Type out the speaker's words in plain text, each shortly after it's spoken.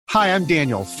Hi, I'm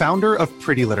Daniel, founder of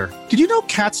Pretty Litter. Did you know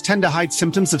cats tend to hide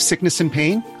symptoms of sickness and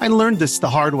pain? I learned this the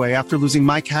hard way after losing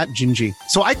my cat, Gingy.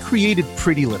 So I created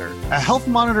Pretty Litter, a health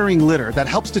monitoring litter that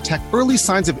helps detect early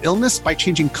signs of illness by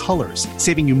changing colors,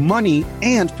 saving you money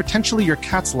and potentially your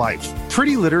cat's life.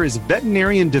 Pretty Litter is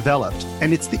veterinarian developed,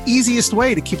 and it's the easiest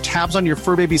way to keep tabs on your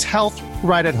fur baby's health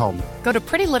right at home. Go to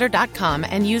prettylitter.com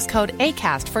and use code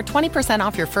ACAST for 20%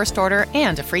 off your first order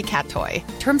and a free cat toy.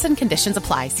 Terms and conditions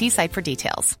apply. See site for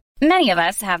details. Many of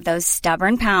us have those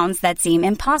stubborn pounds that seem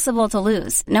impossible to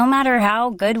lose, no matter how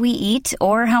good we eat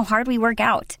or how hard we work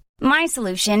out. My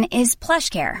solution is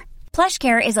PlushCare.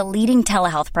 PlushCare is a leading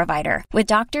telehealth provider with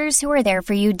doctors who are there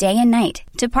for you day and night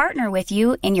to partner with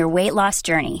you in your weight loss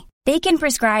journey. They can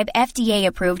prescribe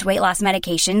FDA-approved weight loss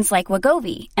medications like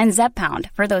Wegovy and Zepbound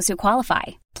for those who qualify.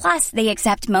 Plus, they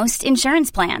accept most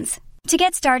insurance plans. To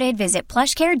get started, visit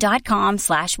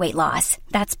plushcare.com/weightloss.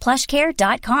 That's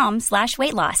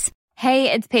plushcare.com/weightloss.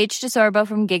 Hey, it's Paige DeSorbo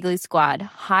from Giggly Squad.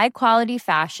 High quality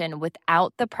fashion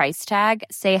without the price tag.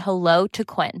 Say hello to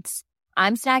Quince.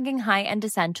 I'm snagging high-end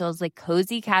essentials like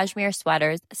cozy cashmere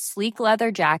sweaters, sleek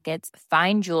leather jackets,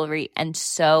 fine jewelry, and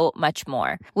so much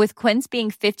more. With Quince being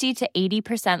 50 to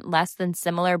 80% less than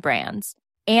similar brands.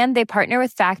 And they partner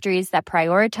with factories that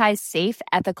prioritize safe,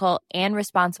 ethical, and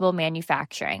responsible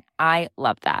manufacturing. I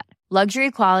love that. Luxury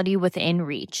quality within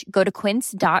reach. Go to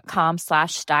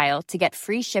quince.com/style to get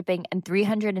free shipping and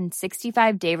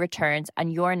 365-day returns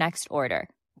on your next order.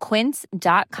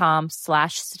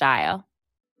 Quince.com/style.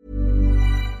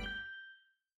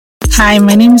 Hi,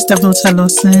 my name is Dabota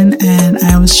Lawson, and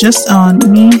I was just on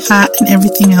Me, Her, and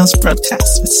Everything Else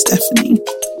broadcast with Stephanie.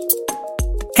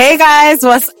 Hey guys,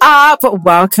 what's up?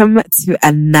 Welcome to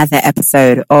another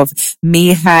episode of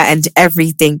Me, Her, and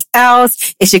Everything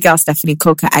Else. It's your girl Stephanie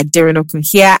Coca Adirinokun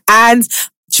here, and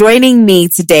joining me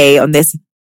today on this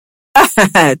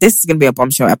this is going to be a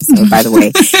bombshell episode, by the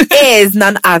way, is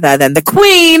none other than the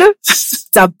Queen,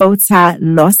 Dabota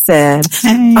Lawson.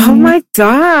 Hey. Oh my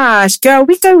gosh, girl,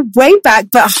 we go way back,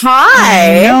 but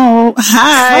hi. No,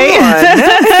 hi.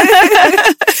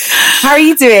 How are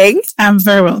you doing? I'm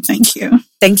very well, thank you.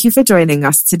 Thank you for joining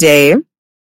us today.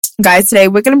 Guys, today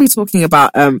we're going to be talking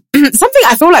about something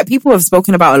I feel like people have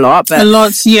spoken about a lot. But,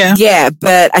 yeah. Yeah,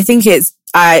 but I think it's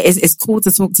cool to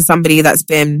talk to somebody that's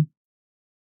been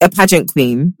a pageant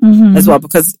queen as well,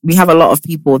 because we have a lot of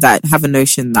people that have a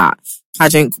notion that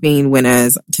pageant queen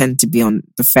winners tend to be on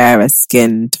the fairer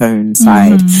skin tone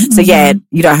side. So yeah,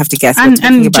 you don't have to guess. And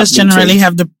just generally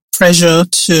have the pressure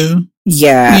to,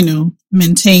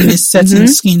 maintain a certain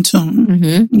skin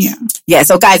tone. Yeah.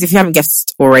 So guys, if you haven't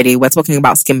guessed already, we're talking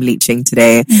about skin bleaching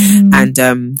today, and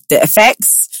the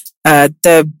effects,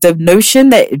 the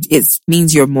notion that it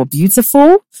means you're more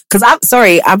beautiful. Because I'm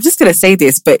sorry, I'm just gonna say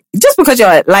this, but just because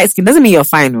you're light skin doesn't mean you're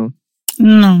fine.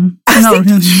 No, not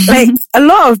really. Like a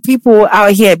lot of people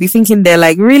out here be thinking they're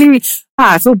like really,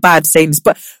 I feel bad saying this,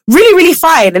 but really, really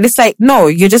fine, and it's like, no,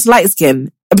 you're just light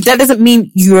skin. But that doesn't mean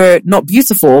you're not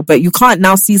beautiful. But you can't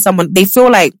now see someone. They feel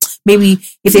like maybe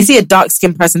if they see a dark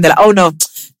skinned person, they're like, oh no,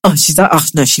 she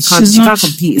can't. She can't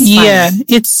compete. It's fine. Yeah,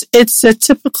 it's a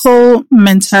typical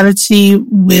mentality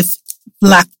with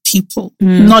Black people,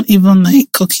 not even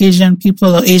like Caucasian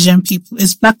people or Asian people.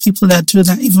 It's Black people that do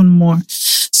that even more.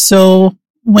 So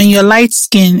when you're light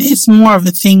skinned, it's more of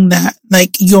a thing that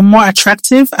like you're more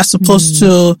attractive as opposed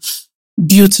to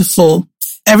beautiful.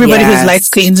 Everybody who's light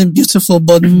skinned isn't beautiful,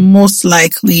 but most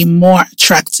likely more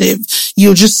attractive.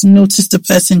 You'll just notice the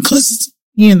person because,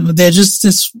 they're just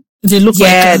they look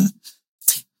like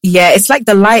it's like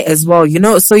the light as well,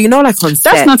 so like on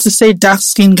set. That's not to say dark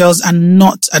skinned girls are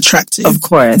not attractive. Of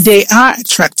course. They are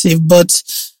attractive, but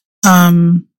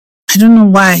I don't know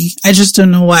why. I just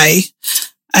don't know why.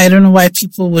 I don't know why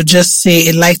people would just say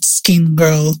a light skinned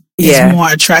girl is more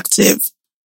attractive.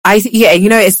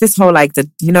 It's this whole like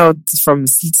from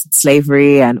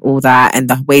slavery and all that, and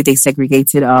the way they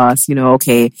segregated us,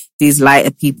 okay, these lighter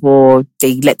people,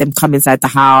 they let them come inside the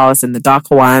house, and the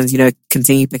darker ones,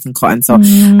 continue picking cotton. So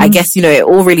I guess, it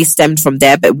all really stemmed from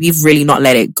there, but we've really not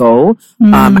let it go.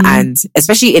 And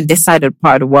especially in this side of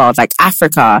part of the world, like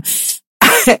Africa,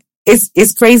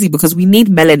 it's crazy because we need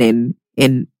melanin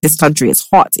in this country. It's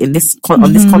hot on this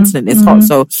continent. It's hot.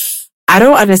 So I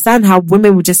don't understand how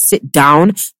women would just sit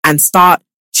down and start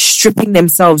stripping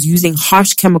themselves using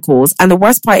harsh chemicals. And the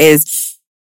worst part is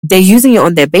they're using it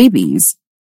on their babies.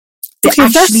 Okay,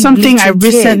 that's something I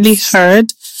recently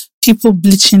heard. People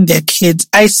bleaching their kids.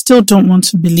 I still don't want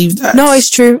to believe that. No, it's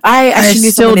true. I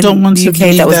actually still don't want to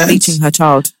believe that was bleaching her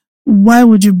child. Why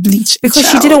would you bleach? Because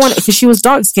she didn't want. Because she was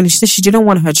dark skinned. She said she didn't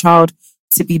want her child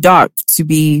to be dark, to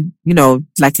be, you know,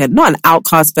 like not an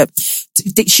outcast, but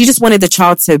she just wanted the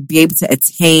child to be able to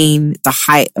attain the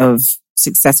height of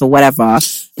success or whatever.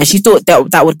 And she thought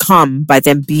that would come by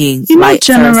them being, you know,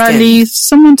 generally,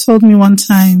 someone told me one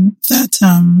time that,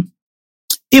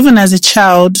 even as a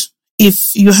child,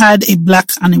 if you had a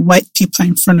black and a white paper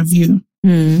in front of you,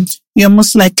 you're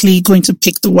most likely going to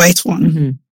pick the white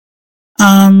one.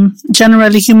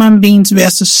 Generally, human beings, we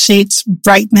associate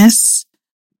brightness,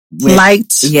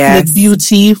 light, with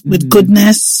beauty, with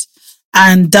goodness,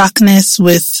 and darkness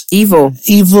with evil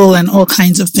and all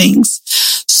kinds of things.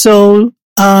 So,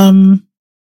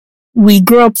 we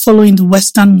grew up following the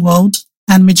Western world,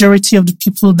 and majority of the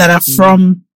people that are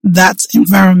from that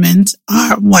environment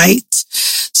are white.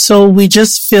 So we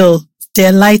just feel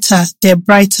they're lighter, they're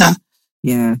brighter.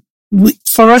 Yeah.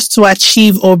 For us to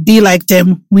achieve or be like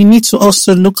them, we need to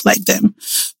also look like them.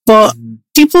 But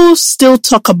people still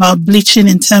talk about bleaching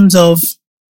in terms of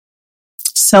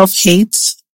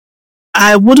self-hate.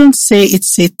 I wouldn't say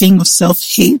it's a thing of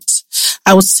self-hate.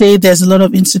 I would say there's a lot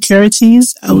of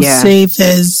insecurities. I would say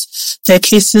there are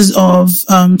cases of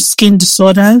skin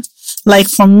disorder. Like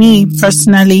for me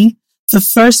personally, the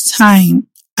first time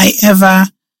I ever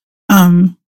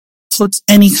put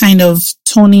any kind of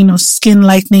toning or skin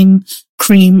lightening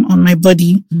cream on my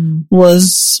body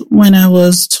was when I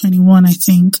was 21, I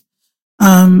think.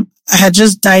 I had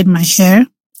just dyed my hair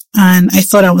and I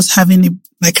thought I was having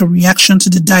a reaction to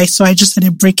the dye. So I just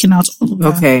started breaking out all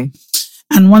over. Okay.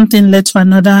 And one thing led to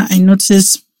another. I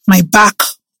noticed my back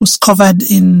was covered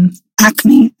in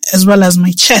acne as well as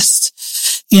my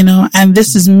chest, you know, and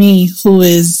this is me who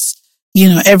is, you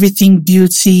know, everything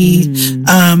beauty.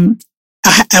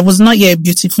 I was not yet a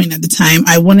beauty queen at the time.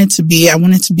 I wanted to be a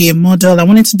model. I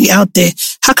wanted to be out there.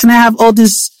 How can I have all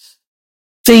this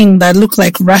thing that look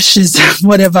like rashes,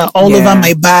 whatever, all over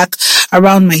my back,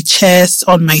 around my chest,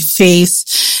 on my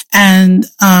face? And,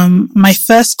 my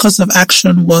first course of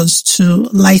action was to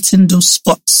lighten those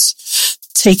spots,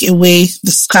 take away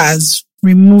the scars,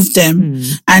 remove them.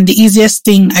 And the easiest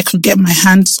thing I could get my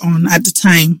hands on at the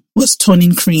time was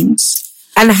toning creams.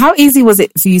 And how easy was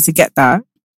it for you to get that?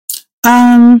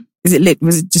 Was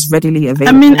it just readily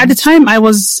available? I mean, at the time I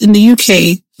was in the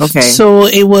UK. Okay. So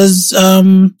it was,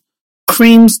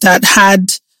 creams that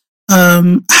had,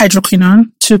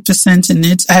 hydroquinone, 2% in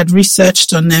it. I had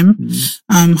researched on them,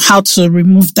 how to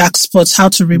remove dark spots, how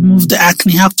to remove the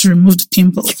acne, how to remove the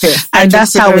pimple. And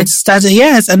that's how it started.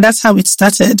 Yes. And that's how it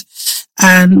started.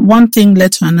 And one thing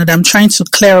led to another. I'm trying to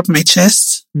clear up my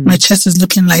chest. My chest is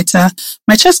looking lighter.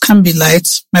 My chest can be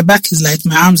light. My back is light.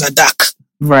 My arms are dark.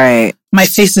 Right. My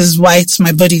face is white.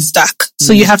 My body is dark.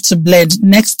 So you have to blend.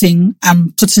 Next thing,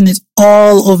 I'm putting it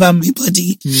all over my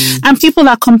body. And people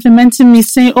are complimenting me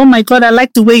saying, oh my God, I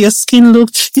like the way your skin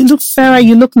looks. You look fairer.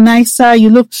 You look nicer. You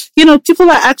look, you know, people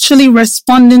are actually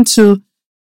responding to,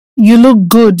 you look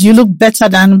good. You look better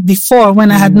than before when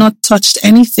I had not touched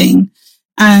anything.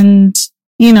 And,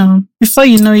 you know, before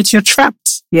you know it, you're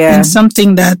trapped in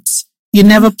something that you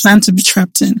never planned to be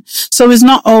trapped in. So it's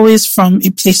not always from a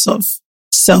place of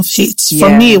self-hate. For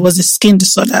me, it was a skin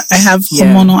disorder. I have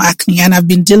hormonal acne and I've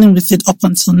been dealing with it up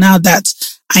until now that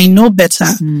I know better.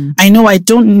 I know I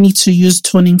don't need to use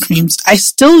toning creams. I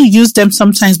still use them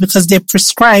sometimes because they're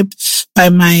prescribed by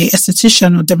my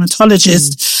esthetician or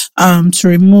dermatologist to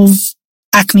remove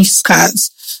acne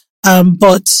scars.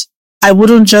 But I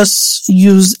wouldn't just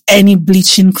use any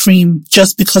bleaching cream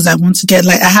just because I want to get,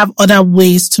 like, I have other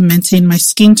ways to maintain my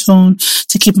skin tone,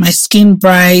 to keep my skin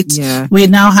bright. We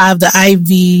now have the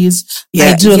IVs.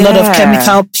 I do a lot of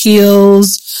chemical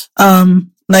peels.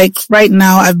 Like right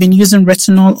now I've been using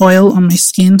retinol oil on my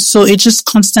skin. So it just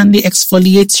constantly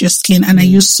exfoliates your skin, and I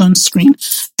use sunscreen.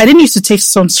 I didn't used to take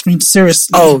sunscreen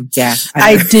seriously. Oh yeah.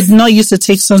 I did not used to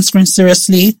take sunscreen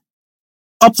seriously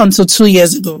up until 2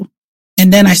 years ago.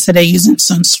 And then I started using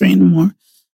sunscreen more.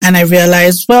 And I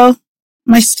realized, well,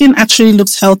 my skin actually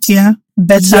looks healthier,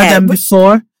 better than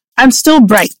before, and still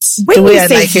bright the way I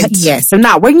like it. Yeah. So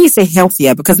now when you say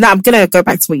healthier, because now I'm going to go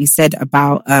back to what you said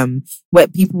about where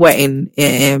people were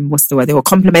what's the word? They were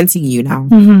complimenting you now.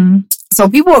 So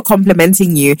people were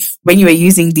complimenting you when you were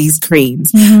using these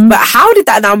creams. But how did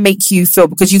that now make you feel?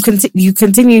 Because you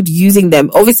continued using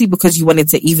them, obviously because you wanted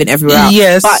to even everywhere out.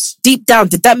 Yes. But deep down,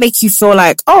 did that make you feel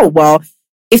like, oh, well,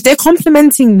 if they're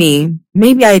complimenting me,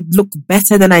 maybe I look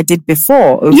better than I did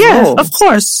before? Overall. Yeah, of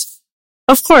course.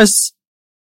 Of course.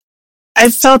 I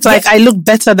felt like I look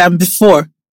better than before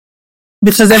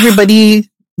because everybody,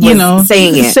 you know,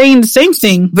 saying the same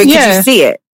thing. But could you see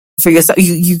it for yourself?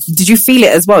 You did you feel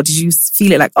it as well? Did you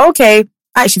feel it like, okay,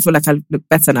 I actually feel like I look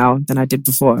better now than I did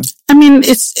before. I mean,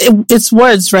 it's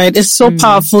words, right? It's so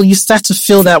powerful. You start to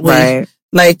feel that way. Right.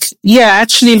 Like, yeah, I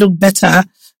actually look better.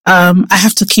 I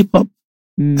have to keep up.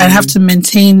 I have to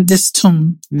maintain this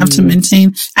tone. I have to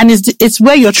maintain, and it's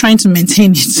where you're trying to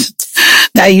maintain it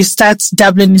that you start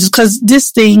dabbling, because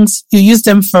these things, you use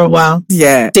them for a while.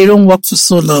 Yeah. They don't work for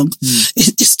so long.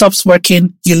 It stops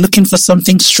working. You're looking for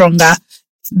something stronger.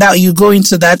 That you go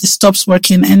into that, it stops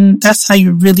working, and that's how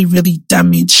you really, really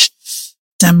damage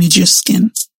your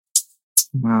skin.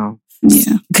 Wow.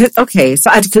 Yeah. Okay,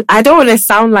 so I don't want to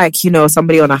sound like,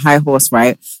 somebody on a high horse,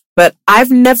 right? But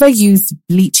I've never used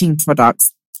bleaching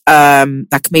products,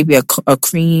 like maybe a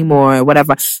cream or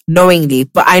whatever, knowingly.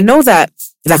 But I know that,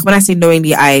 like, when I say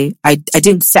knowingly, I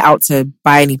didn't set out to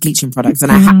buy any bleaching products,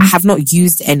 and I have not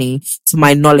used any to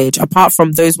my knowledge, apart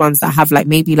from those ones that have like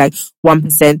maybe like 1%,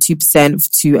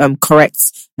 2% to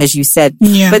correct, as you said.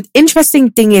 Yeah. But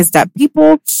interesting thing is that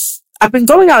I've been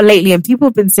going out lately and people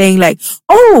have been saying like,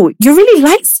 oh, you're really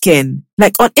light skin.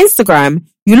 Like on Instagram,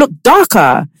 you look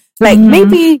darker. Like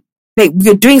maybe like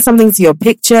you're doing something to your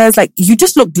pictures. Like you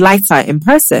just look lighter in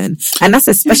person. And that's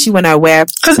especially when I wear.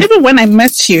 Because even when I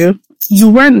met you, you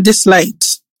weren't this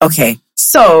light. Okay.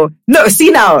 So, no,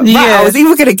 see now, Yeah. right, I was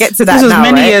even going to get to that This was now,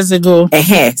 many right? years ago.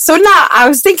 So now I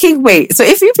was thinking, wait, so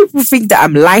if you people think that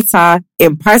I'm lighter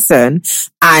in person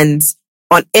and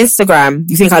on Instagram,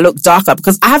 you think I look darker,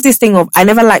 because I have this thing of, I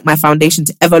never like my foundation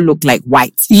to ever look like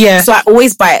white. Yeah. So I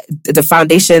always buy the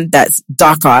foundation that's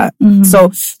darker.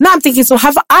 So now I'm thinking, so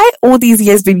have I all these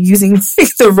years been using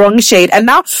the wrong shade? And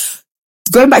now,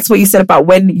 going back to what you said about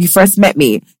when you first met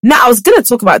me, now I was going to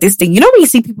talk about this thing. You know, when you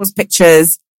see people's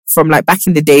pictures from like back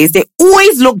in the days, they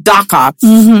always look darker.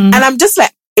 And I'm just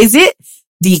like, is it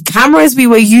the cameras we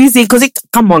were using? Because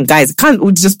come on, guys, it can't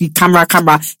all just be camera,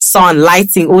 sun,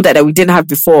 lighting, all that we didn't have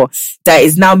before, that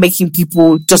is now making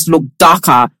people just look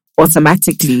darker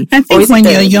automatically. I think when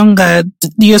you're younger,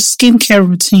 your skincare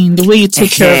routine, the way you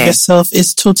take care of yourself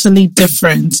is totally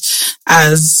different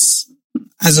as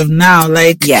of now.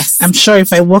 Like, yes. I'm sure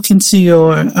if I walk into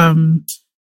your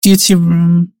beauty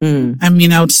room, I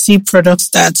mean, I would see products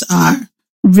that are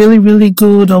really, really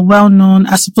good or well known,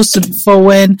 as opposed to before,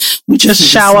 when we just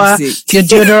shower, your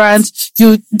deodorant,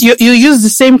 you use the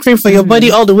same cream for your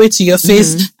body all the way to your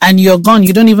face, and you're gone.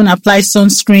 You don't even apply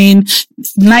sunscreen.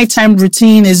 Nighttime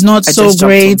routine is not so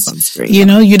great. You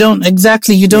know, you don't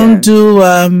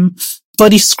do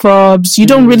body scrubs. You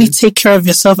don't really take care of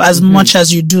yourself as much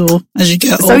as you do as you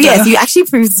get older. So yes, you actually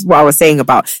proves what I was saying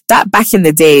about that. Back in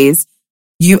the days,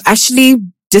 you actually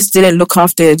just didn't look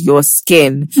after your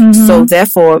skin. So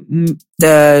therefore,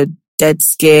 the dead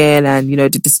skin and, the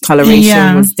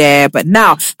discoloration was there. But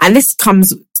now, and this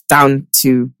comes down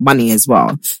to money as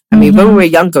well. I mean, when we were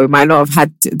younger, we might not have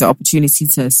had the opportunity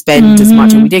to spend as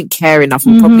much, and we didn't care enough.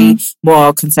 We're probably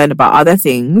more concerned about other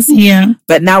things. Yeah.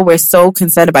 But now we're so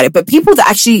concerned about it. But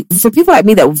for people like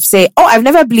me that would say, oh, I've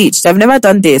never bleached, I've never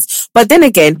done this. But then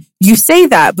again, you say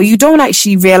that, but you don't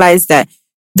actually realize that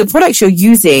the products you're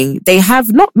using, they have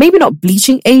maybe not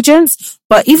bleaching agents,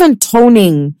 but even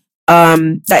toning,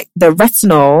 like the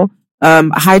retinol,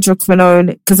 hydroquinone,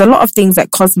 because a lot of things like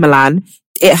Cosmelan,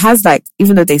 it has like,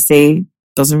 even though they say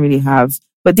doesn't really have,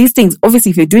 but these things,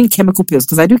 obviously if you're doing chemical peels,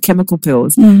 because I do chemical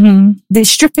peels, it's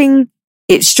stripping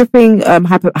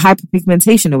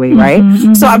hyperpigmentation away, right?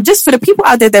 So I'm just, for the people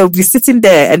out there that will be sitting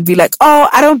there and be like, oh,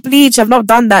 I don't bleach, I've not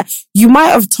done that. You might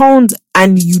have toned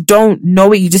and you don't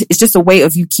know it. It's just a way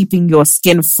of you keeping your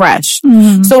skin fresh.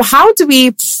 So how do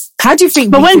you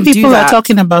think? But when people are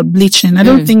talking about bleaching, I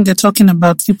don't think they're talking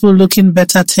about people looking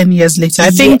better 10 years later. I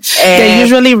think they're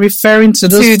usually referring to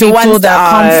those people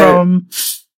that come from,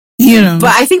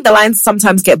 But I think the lines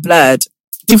sometimes get blurred.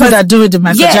 People that do it the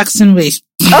Michael Jackson way. Okay.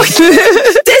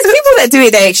 There's people that do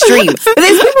it the extreme, but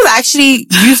there's people that actually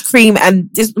use cream, and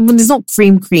there's not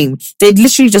cream. They're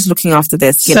literally just looking after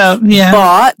their skin. So, yeah.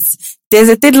 But there's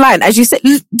a thin line, as you said.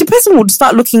 The person will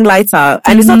start looking lighter,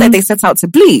 and it's not that they set out to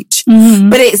bleach,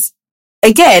 but it's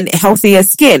again healthier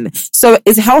skin. So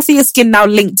is healthier skin now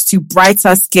linked to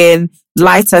brighter skin,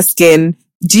 lighter skin?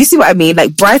 Do you see what I mean?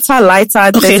 Like brighter,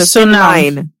 lighter. Okay, there's a so thin now,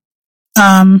 line.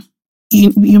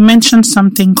 You mentioned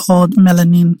something called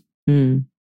melanin.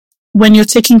 When you're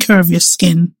taking care of your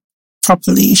skin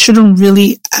properly, it shouldn't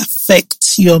really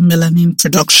affect your melanin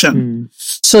production.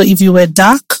 So if you were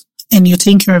dark and you're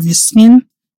taking care of your skin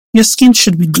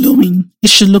should be glowing. It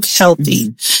should look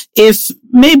healthy. If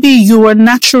maybe you were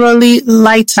naturally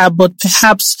lighter, but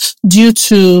perhaps due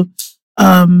to,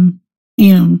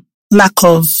 lack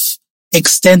of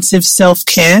extensive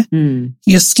self-care,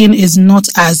 your skin is not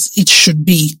as it should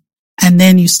be. and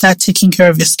then you start taking care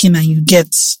of your skin and you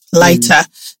get lighter,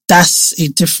 that's a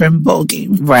different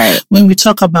ballgame. Right. When we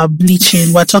talk about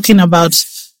bleaching, we're talking about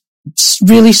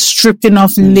really stripping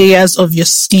off layers of your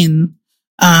skin.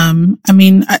 I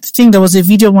mean, I think there was a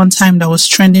video one time that was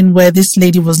trending where this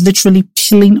lady was literally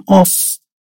peeling off.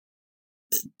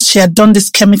 She had done this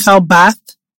chemical bath,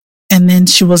 and then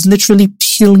she was literally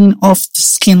peeling off the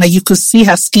skin. Like, you could see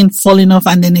her skin falling off,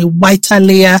 and then a whiter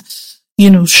layer,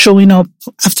 showing up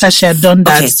after she had done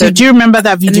that. Okay, so do you remember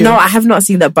that video? No, I have not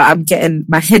seen that, but I'm getting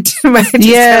my head.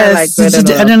 Yes,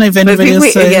 I don't know if anybody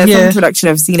else. Some production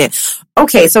have seen it.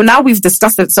 Okay, so now we've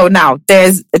discussed it. So now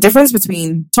there's a difference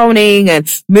between toning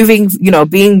and moving,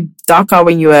 being darker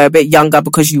when you were a bit younger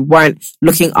because you weren't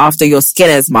looking after your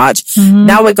skin as much. Mm-hmm.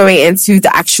 Now we're going into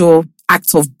the actual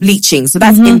act of bleaching. So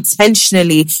that's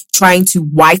intentionally trying to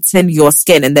whiten your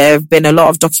skin. And there have been a lot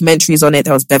of documentaries on it.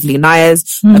 There was Beverly Nyers,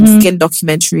 skin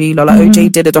documentary. Lola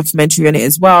OJ did a documentary on it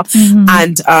as well.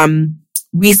 And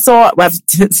we saw, well,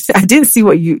 I didn't see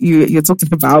what you're talking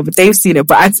about, but they've seen it.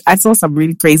 But I saw some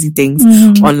really crazy things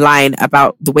online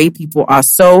about the way people are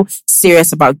so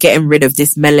serious about getting rid of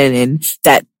this melanin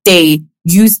that they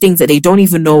use things that they don't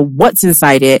even know what's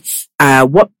inside it,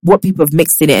 what people have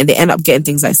mixed in it, and they end up getting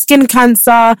things like skin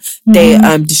cancer. They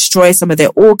destroy some of their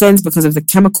organs because of the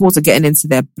chemicals are getting into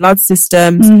their blood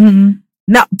systems.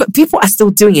 Now, but people are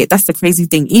still doing it. That's the crazy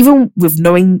thing. Even with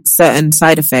knowing certain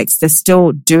side effects, they're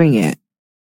still doing it.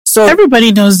 So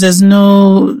everybody knows there's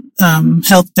no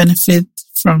health benefit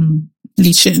from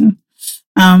bleaching.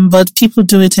 But people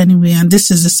do it anyway, and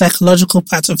this is the psychological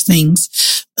part of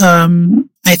things.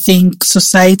 I think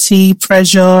society,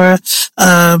 pressure,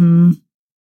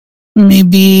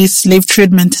 maybe slave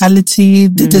trade mentality,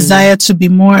 the desire to be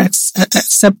more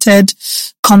accepted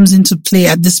comes into play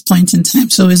at this point in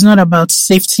time. So it's not about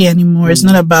safety anymore. It's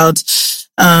not about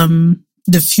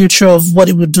the future of what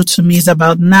it would do to me. It's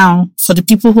about now. For the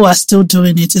people who are still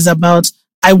doing it, it's about,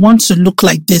 I want to look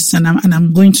like this and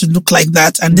I'm going to look like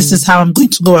that. And this is how I'm going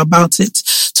to go about it,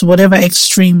 to whatever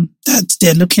extreme that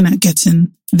they're looking at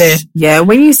getting there. Yeah.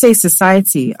 When you say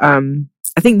society,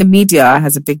 I think the media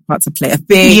has a big part to play,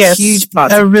 huge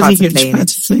part to play in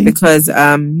it. Because,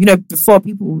 before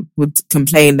people would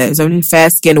complain that it's only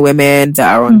fair-skinned women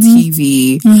that are on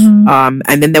TV.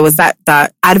 And then there was that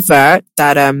advert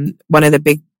that, one of the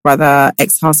Big Brother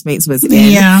ex-housemates was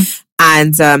in. Yeah.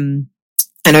 And,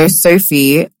 I know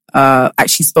Sophie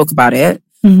actually spoke about it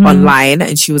online,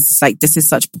 and she was just like, this is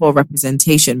such poor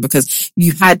representation, because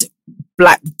you had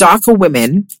darker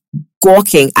women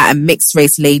gawking at a mixed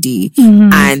race lady,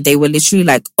 and they were literally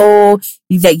like, oh,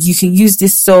 like, you can use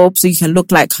this soap so you can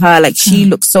look like her, like she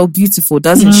looks so beautiful,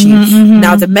 doesn't she?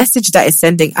 Now the message that is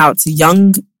sending out to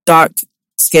young darker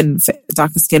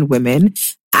skinned women,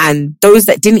 and those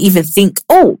that didn't even think,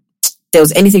 oh, there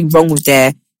was anything wrong with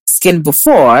their skin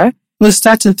before, will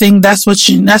start to think that's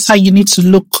how you need to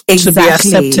look to be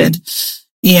accepted.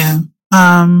 Yeah.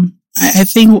 I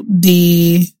think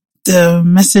the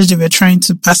message they were trying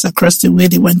to pass across, the way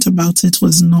they went about it,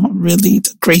 was not really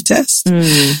the greatest.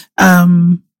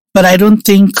 But I don't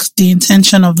think the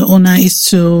intention of the owner is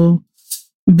to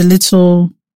belittle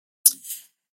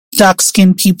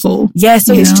dark-skinned people. Yeah,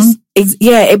 so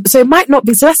so it might not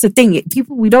be. So that's the thing.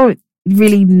 People, we don't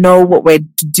really know what we're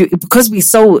doing because we're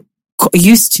so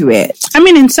used to it. I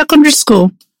mean, in secondary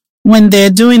school, when they're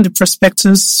doing the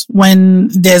prospectus, when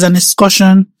there's an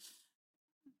excursion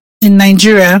in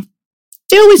Nigeria,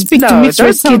 they always pick the mixed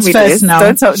race kids first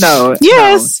now.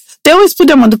 Yes. They always put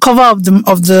them on the cover of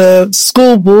the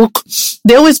school book.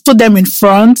 They always put them in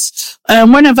front.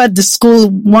 Whenever the school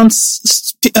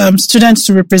wants students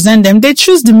to represent them, they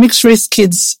choose the mixed race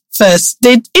kids first.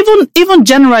 They even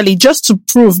generally, just to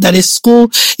prove that a school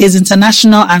is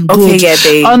international and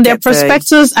good. On their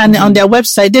prospectus and on their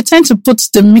website, they tend to put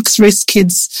the mixed race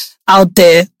kids out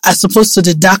there as opposed to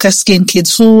the darker skinned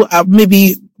kids who are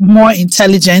maybe more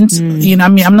intelligent. You know, I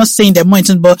mean, I'm not saying they're more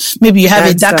intelligent, but maybe you have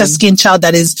a darker skinned child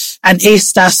that is an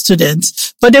A-star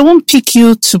student, but they won't pick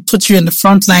you to put you in the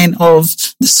front line of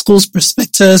the school's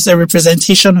prospectus, a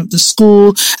representation of the school,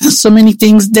 and so many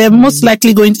things. They're most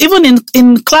likely going, even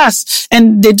in class,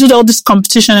 and they do all this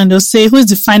competition and they'll say, who is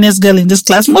the finest girl in this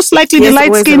class? Most likely the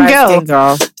light-skinned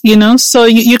girl. You know, so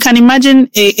you can imagine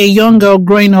a young girl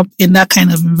growing up in that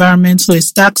kind of environment, so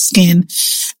it's dark skin,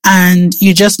 and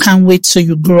you just can't wait till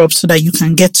you grow up so that you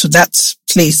can get to that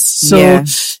place. So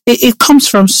it comes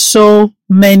from so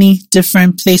many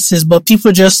different places, but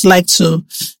people just like to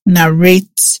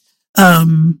narrate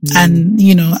and,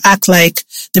 act like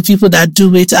the people that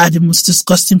do it are the most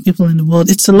disgusting people in the world.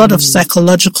 It's a lot of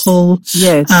psychological,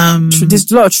 there's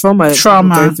a lot of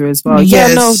trauma go through as well. Yes,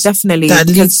 yeah, no, definitely. That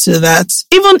leads to that.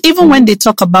 Even when they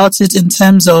talk about it in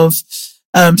terms of,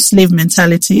 slave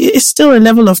mentality, it's still a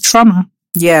level of trauma.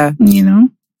 Yeah.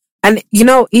 And,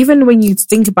 even when you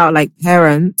think about like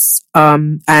parents,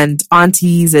 and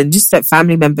aunties and just like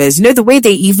family members, the way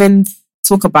they even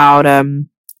talk about,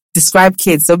 describe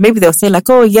kids. So maybe they'll say like,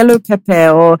 oh, yellow pepper,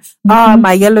 or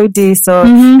my yellow this, or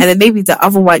and then maybe the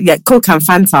other one, yeah, Coke and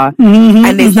Fanta.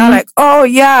 And it's now like, oh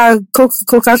yeah,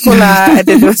 Coca-Cola. And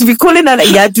then they'll be calling her like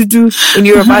Yadudu. In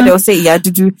Yoruba, they'll say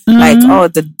Yadudu. Like, oh,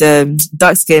 the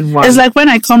dark skin one. It's like when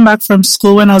I come back from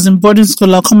school, when I was in boarding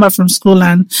school, I'll come back from school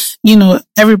and,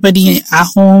 everybody at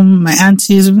home, my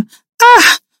aunties,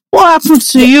 what happened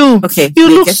to you? Okay. You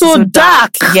look so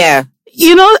dark. Yeah.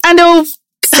 And they'll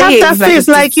have that face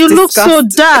like you look so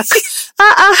dark.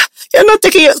 You're not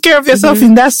taking care of yourself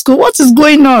in that school. What is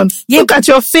going on? Yeah. Look at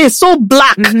your face, so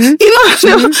black. They'll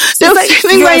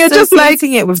think like you're just like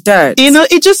it with dirt.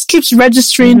 It just keeps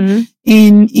registering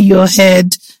in your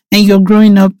head, and you're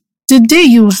growing up. The day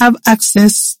you have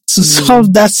access to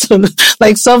solve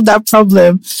that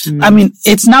problem, I mean,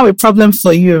 it's now a problem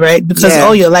for you, right? Because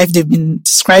all your life they've been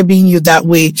describing you that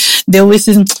way. They always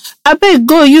say, I bet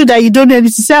go you that you don't know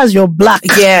anything. See as you're black.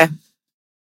 Yeah.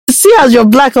 See as you're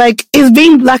black, like, is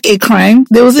being black a crime?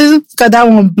 They will say, look at that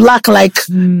one, black, like,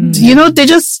 they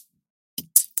just,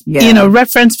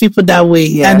 reference people that way.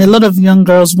 Yeah. And a lot of young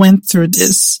girls went through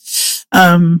this.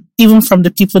 Even from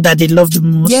the people that they love the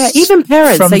most. Yeah, even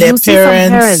parents. From their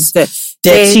parents,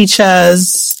 their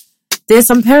teachers. There's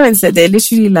some parents that they're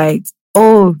literally like,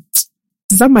 oh,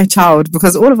 is that my child?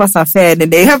 Because all of us are fair, and then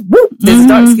they have, this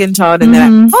dark-skinned child, and they're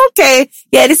like, okay,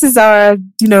 yeah, this is our,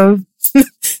 yeah.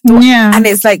 And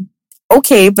it's like,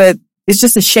 okay, but it's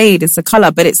just a shade, it's a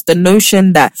color, but it's the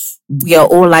notion that we are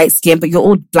all light-skinned, but you're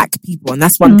all black people. And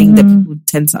that's one thing that people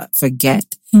tend to forget,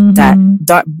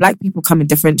 that black people come in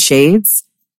different shades.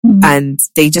 And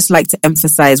they just like to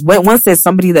emphasize once there's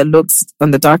somebody that looks on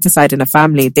the darker side in a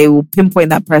family, they will pinpoint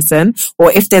that person.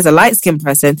 Or if there's a light skinned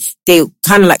person, they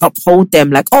kind of like uphold them,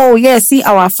 like, oh yeah, see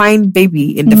our fine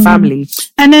baby in the family.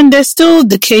 And then there's still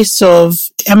the case of,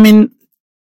 I mean,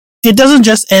 it doesn't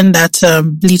just end at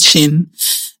bleaching.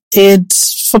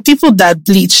 It's for people that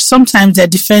bleach. Sometimes their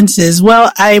defense is,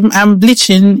 well, I'm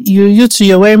bleaching. You two,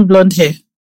 you're wearing blonde hair.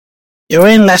 You're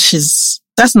wearing lashes.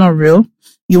 That's not real.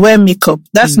 You wear makeup.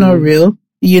 That's not real,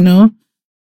 I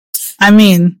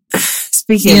mean,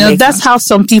 speaking of makeup, that's how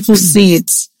some people see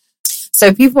it.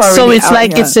 So people are really it's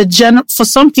like here. It's a for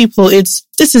some people,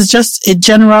 this is just a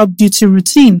general beauty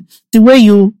routine. The way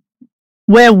you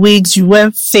wear wigs, you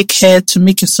wear fake hair to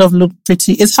make yourself look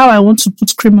pretty. It's how I want to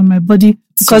put cream on my body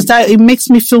because it makes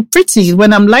me feel pretty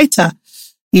when I'm lighter,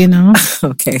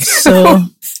 Okay. So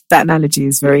that analogy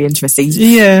is very interesting.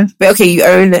 Yeah. But okay, you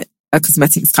own a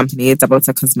cosmetics company,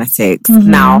 Dabota Cosmetics.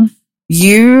 Now,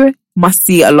 you must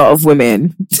see a lot of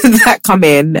women that come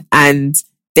in and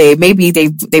they're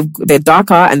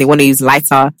darker and they want to use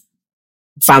lighter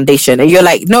foundation. And you're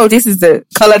like, no, this is the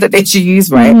color that they should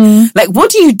use, right? Like, what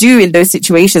do you do in those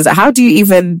situations? How do you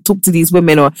even talk to these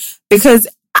women? Or because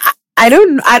I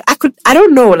don't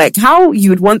know, like how you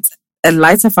would want a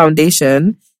lighter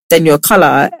foundation than your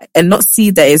color and not see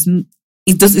that it's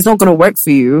not going to work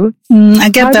for you. I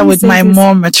get that with my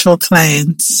more mature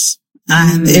clients,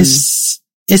 and it's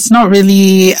not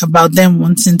really about them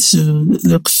wanting to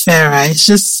look fairer. It's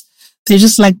just they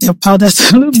just like their powder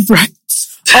to look bright.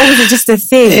 Oh, is it just a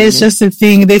thing? It's just a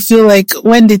thing. They feel like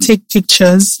when they take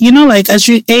pictures, like as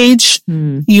you age,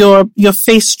 your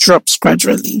face drops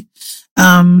gradually,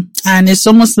 and it's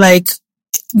almost like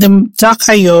the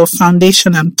darker your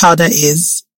foundation and powder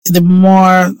is, the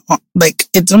more like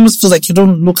it almost feels like you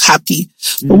don't look happy.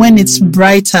 But when it's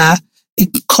brighter,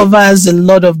 it covers a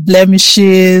lot of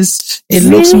blemishes. It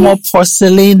looks more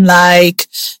porcelain like,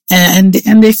 and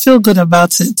they feel good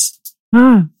about it.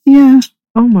 Yeah.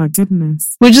 Oh my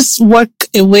goodness. We just work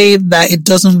a way that it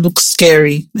doesn't look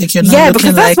scary. Like you're not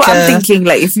because that's what I'm thinking.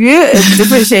 Like if you're a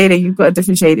different shade and you've got a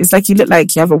different shade, it's like you look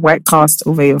like you have a white cast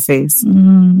over your face.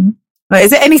 Like,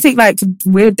 is there anything like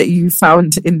weird that you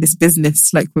found in this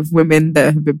business, like with women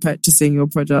that have been purchasing your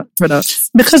products?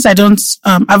 Because I don't,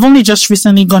 I've only just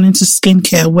recently gone into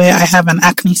skincare where I have an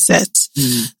acne set.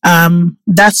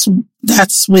 That's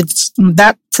with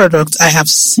that product I have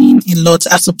seen a lot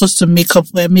as opposed to makeup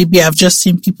where maybe I've just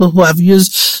seen people who have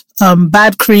used,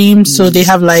 bad cream. So they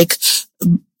have like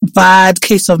bad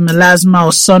case of melasma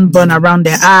or sunburn around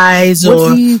their eyes.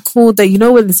 What do you call that?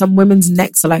 When some women's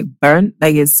necks are like burnt,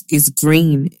 like it's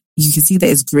green. you can see that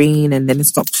it's green and then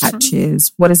it's got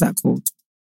patches. What is that called?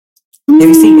 Have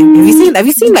you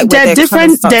seen like where their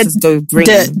colour starts to go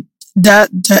green? There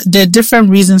are different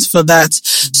reasons for that.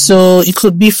 So it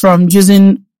could be from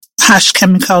using harsh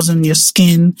chemicals on your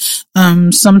skin.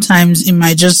 Sometimes it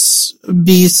might just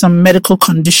be some medical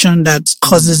condition that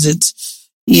causes it.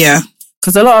 Yeah.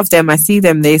 Because a lot of them, I see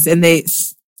them, they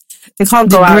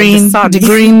can't go out in the sun. The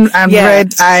green and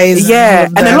red eyes. Yeah.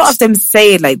 And a lot of them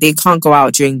say like they can't go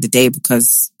out during the day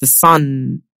because the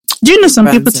sun. Do you know some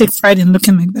people take pride in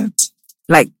looking like that?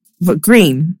 Like, but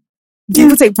green?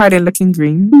 People take pride in looking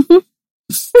green.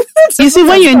 You see,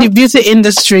 when you're in the beauty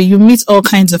industry, you meet all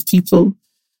kinds of people.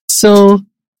 So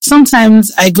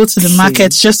sometimes I go to the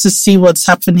markets just to see what's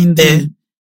happening there.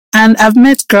 And I've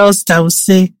met girls that will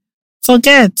say,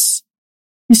 forget.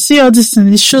 You see all this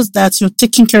and it shows that you're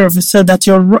taking care of yourself, that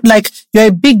you're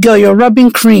a big girl, you're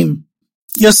rubbing cream.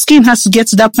 Your skin has to get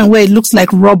to that point where it looks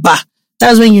like rubber.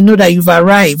 That's when you know that you've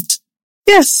arrived.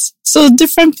 Yes. So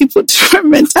different people, different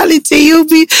mentality. You'll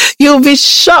be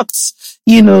shocked.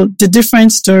 You know, the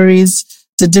different stories,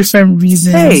 the different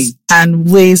reasons and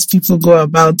ways people go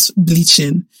about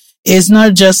bleaching. It's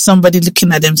not just somebody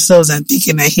looking at themselves and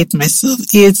thinking, I hate myself.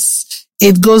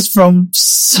 It goes from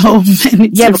so many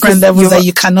different levels that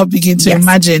you cannot begin to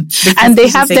imagine. And they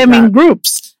have them in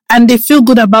groups and they feel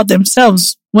good about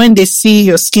themselves when they see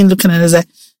your skin looking at it. It's like,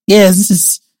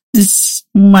 yes, this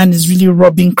woman is really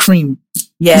rubbing cream.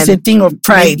 Yeah. It's a thing of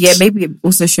pride. Maybe it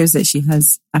also shows that she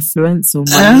has affluence or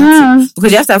money.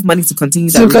 Because you have to have money to continue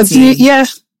that routine. Yeah.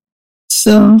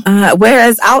 So,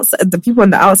 whereas outside, the people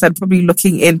on the outside probably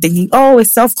looking in thinking, oh,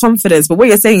 it's self-confidence. But what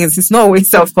you're saying is it's not always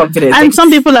self-confidence. And some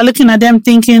people are looking at them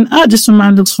thinking, oh, this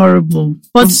woman looks horrible.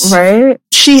 But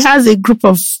she has a group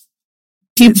of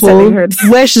people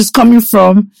where she's coming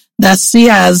from that she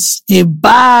has a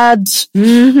bad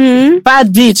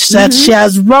bitch, that she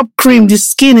has rubbed cream. The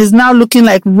skin is now looking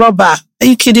like rubber. Are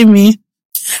you kidding me?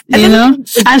 And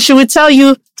she will tell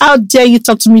you, how dare you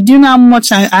talk to me? Do you know how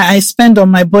much I spend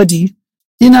on my body?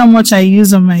 Do you know how much I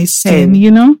use on my skin?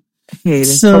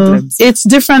 So problems. It's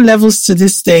different levels to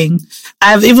this thing.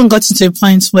 I've even gotten to a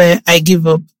point where I give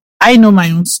up. I know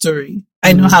my own story.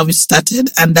 I know how it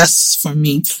started, and that's for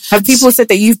me. Have people said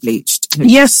that you've bleached?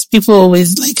 Yes, people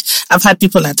always I've had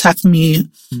people attack me,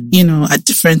 at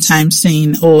different times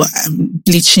saying, oh, I'm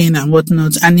bleaching and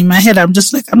whatnot. And in my head, I'm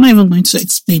just like, I'm not even going to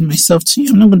explain myself to you.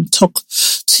 I'm not going to talk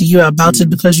to you about it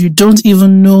because you don't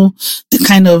even know the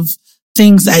kind of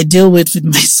things I deal with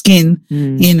my skin,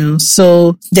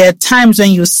 So there are times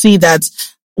when you see that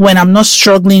when I'm not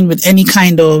struggling with any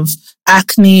kind of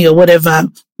acne or whatever,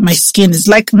 my skin is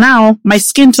like now, my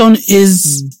skin tone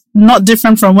is not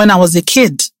different from when I was a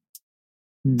kid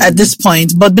at this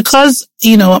point. But because,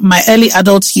 my early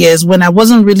adult years, when I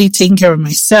wasn't really taking care of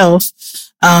myself,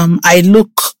 I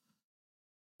look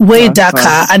way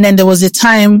darker. And then there was a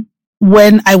time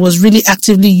when I was really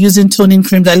actively using toning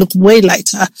creams, I look way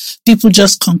lighter. People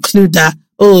just conclude that,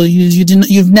 oh,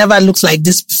 you've never looked like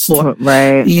this before.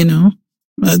 Right.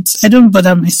 But I don't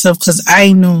bother myself because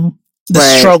I know the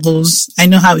struggles. I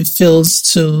know how it feels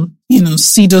to,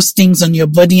 see those things on your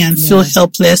body and feel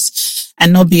helpless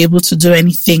and not be able to do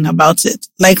anything about it.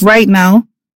 Like right now,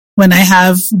 when I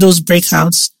have those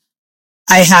breakouts,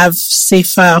 I have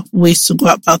safer ways to go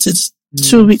about it.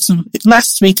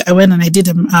 Last week I went and I did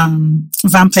a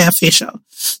vampire facial.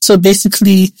 So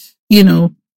basically,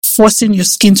 forcing your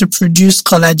skin to produce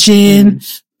collagen,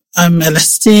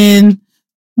 elastin,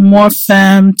 more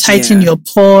firm, tighten your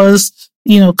pores,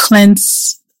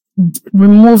 cleanse,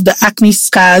 remove the acne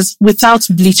scars without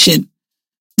bleaching.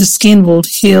 The skin will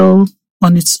heal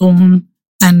on its own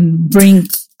and bring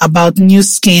about new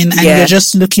skin, and you're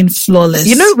just looking flawless.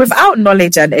 Without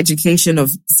knowledge and education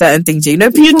of certain things, people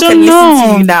can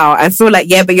listen to you now and feel like,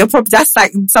 but you're probably, that's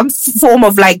like some form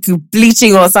of like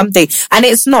bleaching or something. And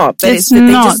it's not. But it's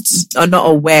not. They just are not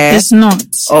aware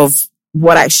of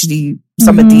what actually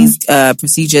some of these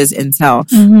procedures entail.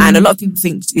 And a lot of people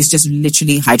think it's just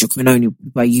literally hydroquinone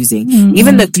people are using.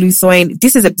 Even the glutathione,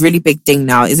 this is a really big thing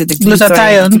now. Is it the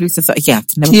glutathione? Yeah, I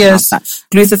can never pronounce that.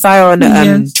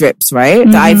 Glutathione drips, right?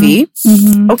 The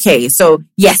IV. Okay, so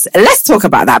yes, let's talk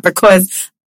about that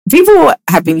because people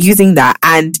have been using that,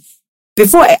 and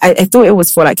before I thought it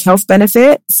was for like health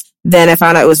benefits. Then I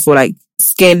found out it was for like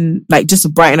skin, like just to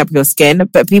brighten up your skin.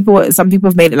 But some people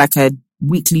have made it like a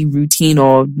weekly routine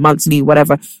or monthly,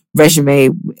 whatever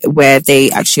regimen where they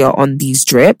actually are on these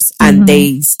drips and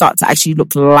they start to actually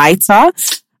look lighter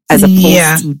as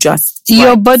opposed to just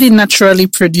your body naturally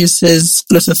produces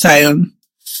glutathione,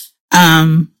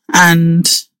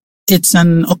 and it's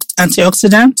an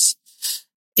antioxidant.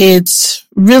 it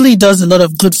really does a lot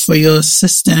of good for your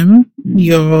system,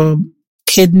 your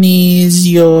kidneys,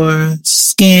 your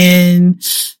skin,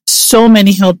 so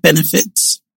many health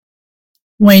benefits.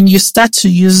 When you start to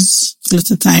use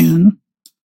glutathione,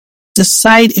 the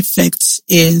side effect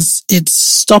is it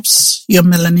stops your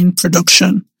melanin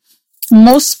production.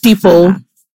 Most people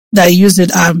that use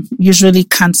it are usually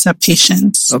cancer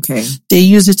patients. Okay. They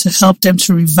use it to help them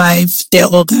to revive their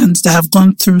organs that have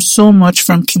gone through so much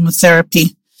from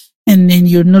chemotherapy. And then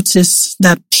you notice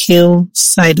that pale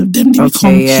side of them. They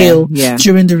become pale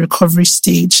during the recovery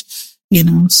stage, you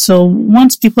know. So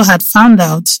once people had found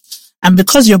out, and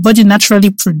because your body naturally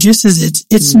produces it,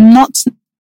 it's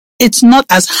not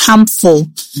as harmful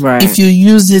if you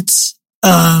use it.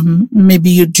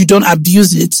 Maybe you don't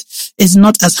abuse it. It's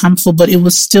not as harmful, but it will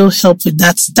still help with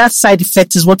that. That side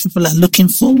effect is what people are looking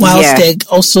for, whilst they're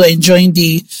also enjoying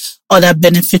the other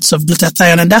benefits of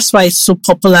glutathione. And that's why it's so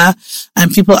popular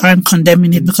and people aren't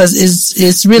condemning it, because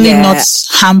it's really not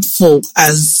harmful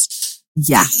as,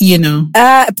 you know.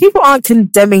 People aren't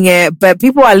condemning it, but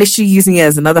people are literally using it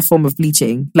as another form of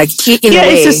bleaching. Like, in a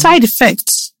way. It's a side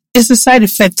effect. It's a side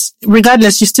effect.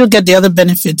 Regardless, you still get the other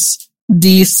benefits.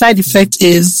 The side effect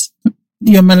is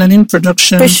your melanin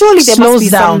production. But surely there must be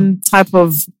down. some type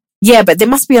of... Yeah, but there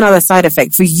must be another side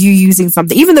effect for you using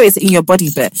something, even though it's in your body,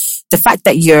 but the fact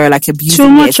that you're like abusing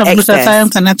too much of excess.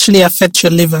 glutathion can actually affect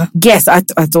your liver. Yes, I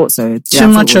thought so. Too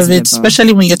much of it,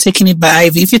 especially when you're taking it by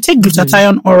IV. If you take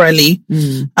glutathione orally,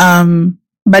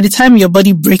 by the time your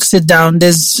body breaks it down,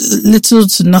 there's little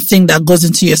to nothing that goes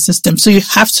into your system. So you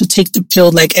have to take the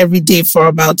pill like every day for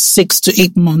about 6 to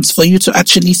 8 months for you to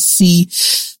actually see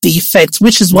the effect,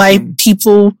 which is why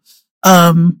people,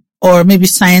 or maybe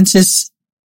scientists,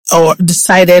 or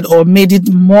decided or made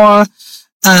it more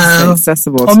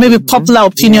accessible, or maybe popular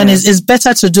opinion is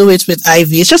better to do it with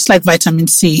IV. It's just like vitamin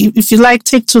C. If you like,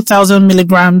 take 2,000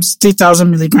 milligrams, 3,000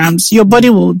 milligrams, your body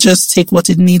will just take what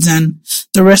it needs and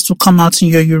the rest will come out in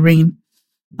your urine.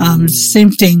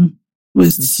 Same thing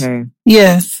with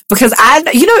because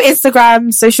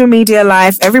Instagram, social media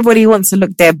life, everybody wants to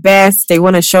look their best. They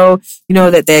want to show,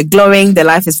 that they're glowing, their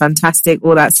life is fantastic,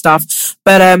 all that stuff.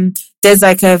 But there's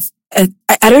like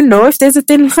I don't know if there's a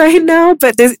thin line now,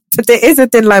 but there is a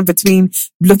thin line between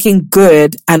looking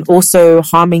good and also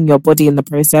harming your body in the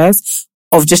process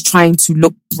of just trying to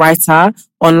look brighter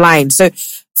online. So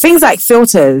things like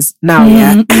filters now,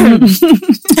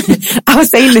 I was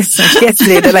saying this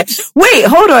yesterday. They're like, wait,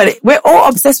 hold on. We're all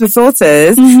obsessed with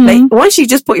filters. Like, once you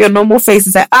just put your normal face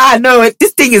and say, no,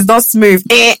 this thing is not smooth.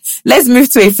 Let's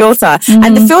move to a filter.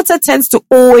 And the filter tends to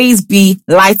always be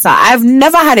lighter. I've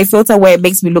never had a filter where it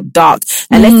makes me look dark,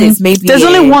 unless it's maybe... There's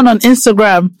only one on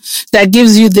Instagram that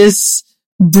gives you this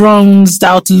bronzed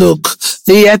out look.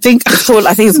 I think it's called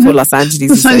Los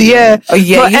Angeles.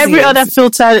 But every other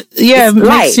filter,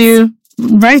 makes you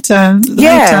brighter.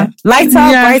 Lighter,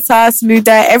 brighter,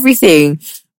 smoother, everything.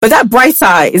 But that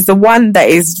brighter is the one that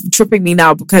is tripping me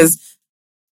now, because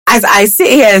as I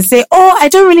sit here and say, I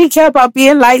don't really care about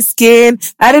being light skinned,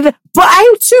 but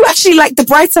I too actually like the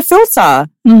brighter filter. I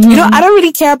don't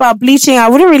really care about bleaching. I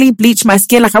wouldn't really bleach my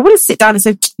skin. Like, I wouldn't sit down and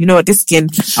say, this skin,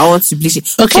 I want to bleach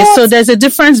it. Okay, so there's a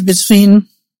difference between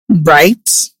bright.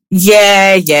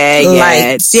 Light.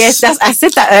 Yes, I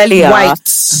said that earlier. White.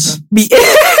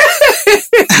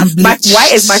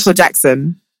 White is Michael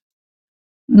Jackson.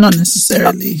 Not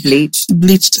necessarily. Bleached.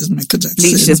 Bleached is Michael Jackson.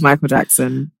 Bleached is Michael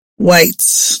Jackson. White.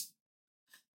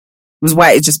 Was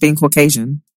white just being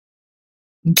Caucasian?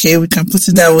 Okay, we can put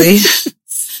it that way.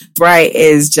 Bright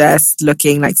is just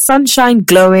looking like sunshine,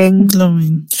 glowing.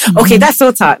 Okay, that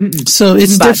filter. So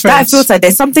it's different. That filter,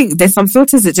 there's some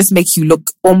filters that just make you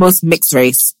look almost mixed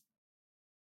race.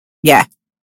 Yeah.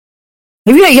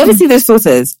 You ever seen those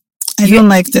filters? I don't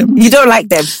like them. You don't like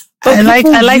them? I like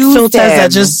filters that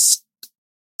just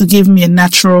give me a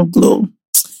natural glow.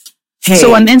 Hey.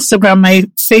 So on Instagram,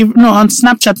 on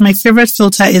Snapchat, my favorite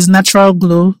filter is natural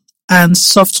glow and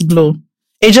soft glow.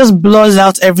 It just blurs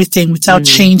out everything without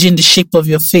changing the shape of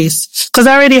your face. Because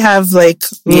I already have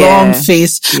long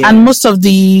face, and most of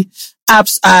the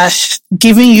apps are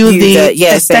giving you the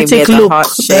aesthetic look,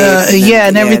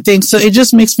 and everything. So it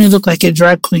just makes me look like a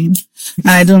drag queen, and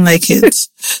I don't like it.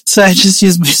 So I just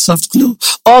use my soft glow.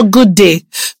 Or Good Day.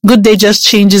 Good Day just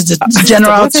changes the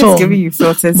general tone, giving you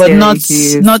filters, but not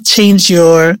change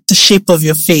the shape of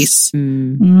your face.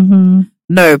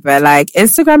 No, but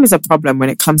Instagram is a problem when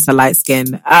it comes to light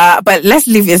skin. But let's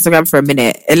leave Instagram for a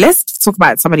minute. Let's talk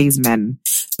about some of these men.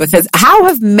 Because how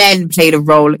have men played a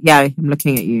role? Yeah, I'm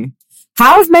looking at you.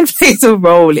 How have men played a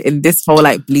role in this whole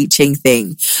bleaching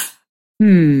thing?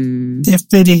 They've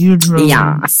played a huge role.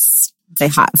 Yes. They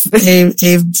have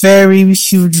a very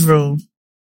huge role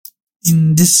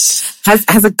in this.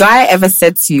 Has a guy ever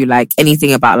said to you like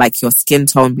anything about like your skin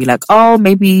tone? Be like, oh,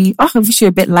 maybe, I wish you're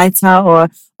a bit lighter, or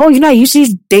I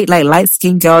usually date like light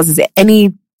skinned girls. Is it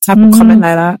any type of comment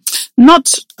like that?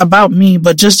 Not about me,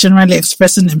 but just generally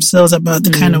expressing themselves about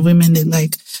the kind of women they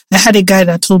like. I had a guy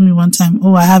that told me one time,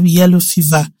 I have yellow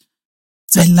fever.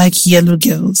 I like yellow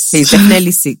girls. He's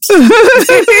definitely sick.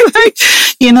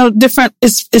 Different.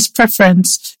 It's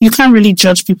preference. You can't really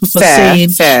judge people for saying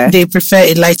they prefer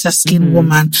a lighter skinned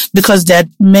woman, because there are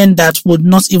men that would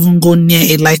not even go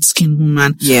near a light skinned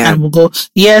woman. Yeah. And will go,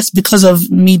 yes, because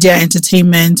of media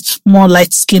entertainment, more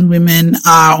light skinned women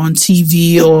are on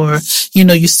TV, or,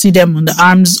 you see them on the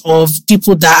arms of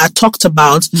people that are talked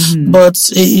about. But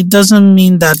it doesn't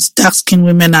mean that dark skinned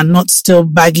women are not still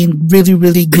bagging really,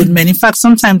 really good men. In fact,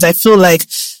 sometimes I feel like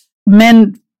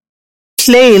men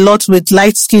play a lot with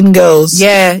light-skinned girls.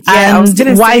 Yeah.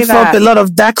 And wife up a lot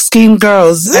of dark-skinned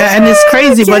girls. And it's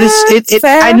crazy, but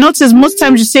I notice most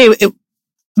times you say,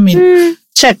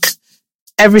 check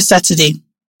every Saturday.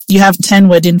 You have 10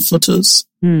 wedding photos.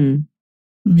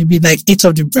 Maybe like 8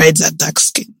 of the brides are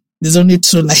dark-skinned. There's only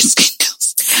 2 light-skinned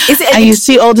girls. And you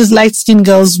see all these light-skinned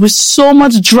girls with so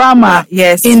much drama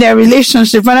in their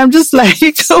relationship. And I'm just like,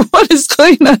 what is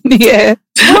going on here?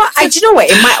 Well, do you know what?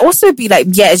 It might also be like,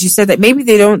 as you said, that maybe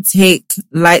they don't take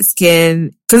light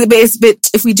skin, because it's a bit,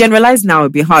 if we generalize now,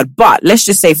 it'd be hard. But let's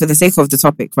just say, for the sake of the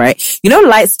topic, right?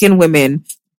 Light skinned women,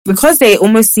 because they're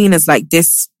almost seen as like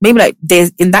this, maybe like they're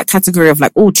in that category of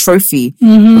like, trophy,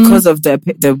 because of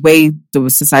the way the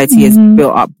society has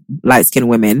built up light skinned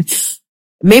women.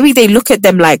 Maybe they look at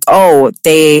them like,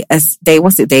 they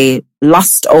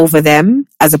lust over them,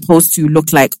 as opposed to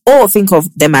look like, think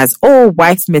of them as,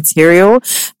 wife material.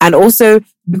 And also,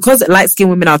 because light-skinned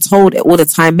women are told all the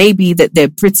time, maybe that they're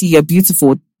pretty or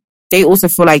beautiful, they also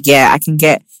feel like, I can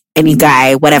get any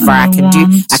guy, whatever I can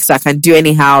do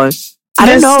anyhow. I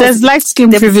don't know. There's light-skin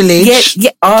privilege.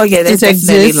 Yeah. Oh, yeah, there's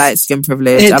definitely light-skin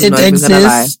privilege. I'm not even gonna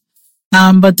lie.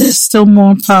 But there's still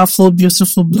more powerful,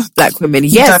 beautiful black women,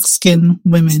 dark-skinned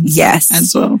women,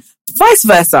 as well. Vice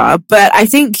versa, but I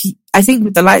think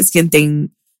with the light skin thing,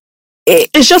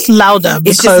 it's just louder.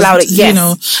 Because,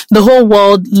 the whole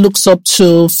world looks up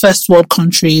to first world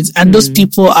countries, and those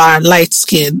people are light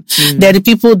skinned. They're the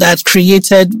people that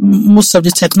created most of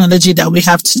the technology that we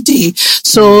have today.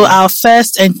 So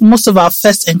most of our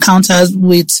first encounters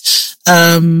with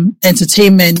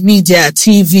entertainment, media,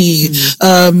 TV,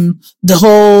 the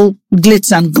whole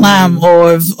glitz and glam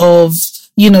of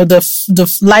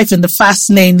the life in the fast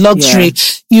lane, luxury,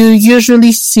 you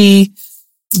usually see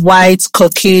white,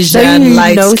 Caucasian,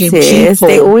 light-skinned people.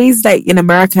 They always, like, in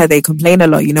America, they complain a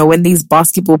lot, when these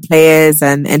basketball players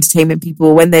and entertainment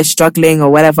people, when they're struggling or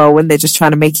whatever, when they're just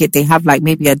trying to make it, they have like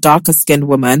maybe a darker skinned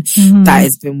woman that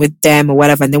has been with them or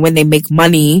whatever. And then when they make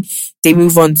money, they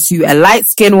move on to a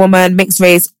light-skinned woman, mixed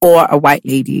race, or a white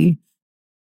lady.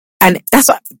 And that's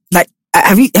what, like,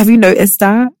 have you noticed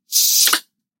that?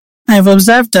 I've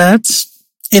observed that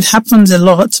it happens a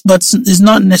lot, but it's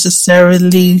not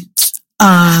necessarily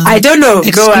I don't know.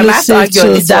 No, I'm have to argue on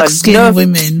this dark-skinned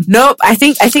women. Nope. I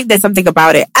think there's something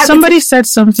about it. Somebody said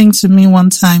something to me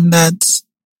one time that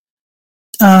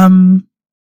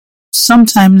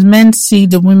sometimes men see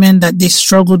the women that they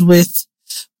struggled with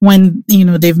when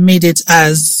they've made it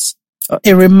as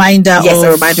a reminder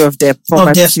of their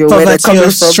poverty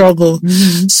or struggle.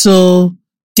 So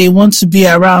they want to be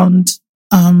around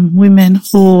women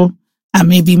who are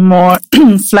maybe more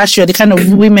flashier, the kind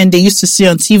of women they used to see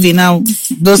on TV. Now,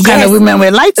 those kind of women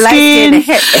were light-skinned.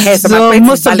 So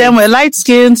most of them were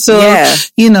light-skinned. So,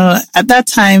 at that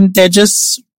time, they're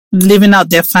just living out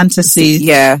their fantasy.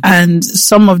 Yeah. And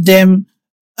some of them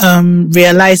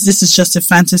realize this is just a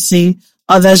fantasy.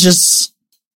 Others just,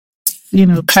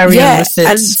 carry on with it.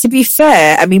 And to be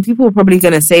fair, I mean, people are probably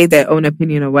going to say their own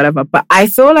opinion or whatever, but I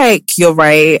feel like you're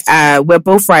right. We're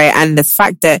both right. And the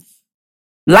fact that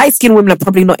light-skinned women are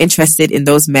probably not interested in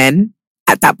those men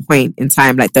at that point in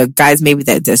time. Like the guys, maybe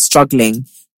they're struggling.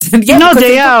 No,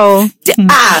 they are.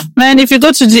 Man, if you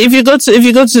go to the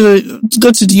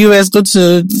US, go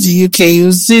to the UK,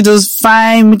 you see those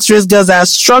fine mixed race girls that are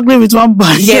struggling with one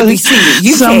body. Yeah, we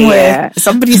see UK somewhere. Yeah.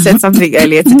 Somebody said something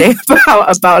earlier today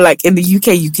about like in the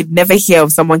UK, you could never hear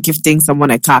of someone gifting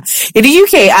someone a car. In the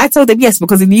UK, I told them yes,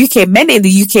 because in the UK, men in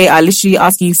the UK are literally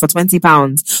asking you for £20.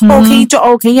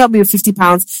 Can you help me with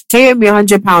 £50? Can you help me with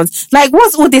 £100? Like,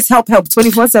 what's all this help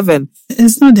 24/7?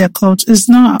 It's not their culture. It's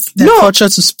not their culture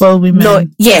to spoil women. No,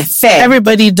 yeah, fair.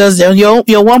 Everybody does your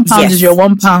 £1 is your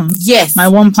 £1. Yes. My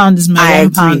 £1 is my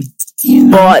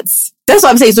 £1. But That's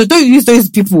what I'm saying. So don't use those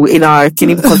people in our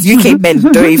kidney because UK men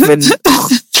don't even.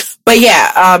 But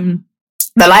yeah,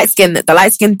 the light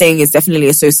skin thing is definitely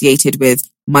associated with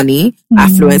money,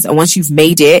 affluence, and once you've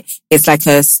made it, it's like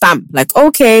a stamp. Like,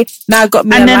 okay, now I got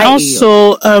me. And then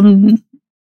also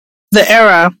the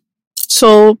era.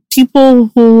 So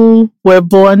people who were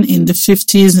born in the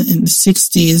 50s and in the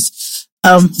 60s,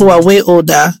 who are way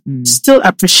older, still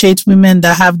appreciate women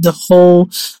that have the whole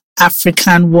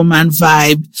African woman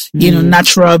vibe, you know,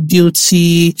 natural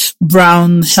beauty,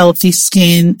 brown, healthy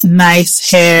skin, nice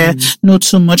hair, not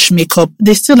too much makeup.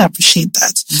 They still appreciate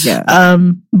that. Yeah.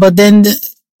 But then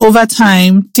over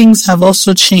time, things have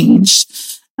also changed.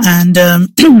 And,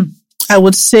 I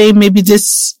would say maybe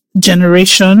this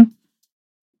generation,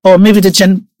 or maybe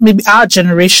maybe our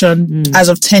generation as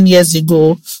of 10 years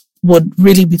ago would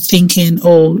really be thinking,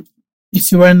 oh,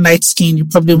 if you weren't light skinned, you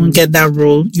probably won't get that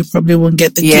role. You probably won't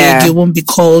get the gig. You won't be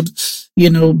called, you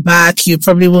know, back. You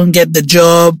probably won't get the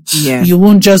job. Yeah. You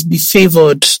won't just be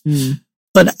favored.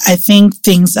 But I think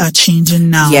things are changing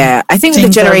now. Yeah. I think with the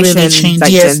generation, really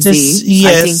like Gen Z,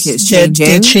 I think it's changing.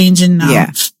 They're changing now.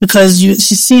 Yeah. Because you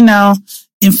see now,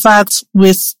 in fact,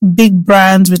 with big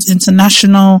brands, with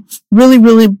international, really,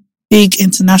 really big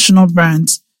international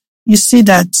brands, you see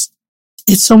that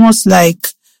it's almost like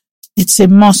it's a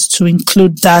must to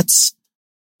include that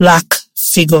black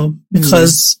figure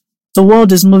because the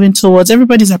world is moving towards,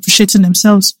 everybody's appreciating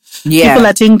themselves. Yeah. People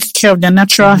are taking care of their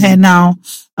natural hair now,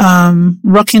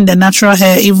 rocking their natural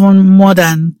hair even more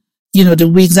than, you know, the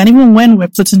wigs. And even when we're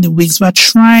putting the wigs, we're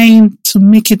trying to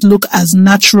make it look as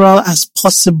natural as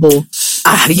possible.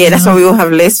 Yeah, that's why we all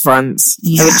have lace fronts.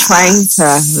 Yeah. We're trying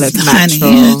to look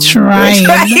natural. Trying.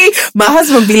 My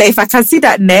husband be like, if I can see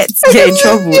that net, get in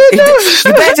trouble.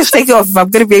 You better just take it off if I'm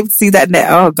going to be able to see that net.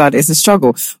 Oh God, it's a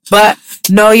struggle. But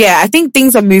no, yeah, I think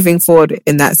things are moving forward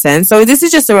in that sense. So this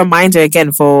is just a reminder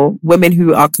again for women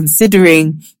who are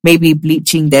considering maybe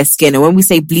bleaching their skin. And when we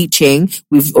say bleaching,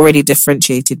 we've already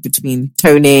differentiated between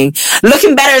toning,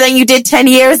 looking better than you did 10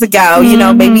 years ago. You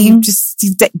know, maybe you just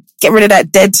get rid of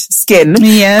that dead skin.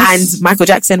 Yes. And Michael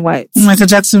Jackson whites.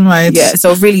 Yeah.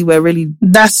 So really,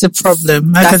 that's the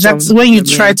problem. Michael Jackson,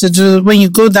 when you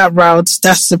go that route,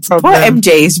 that's the problem. Poor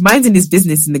MJ is minding his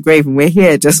business in the grave and we're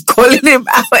here just calling him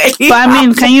out. But I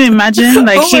mean, can you imagine?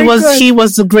 Like he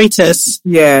was the greatest.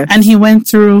 Yeah. And he went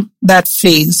through that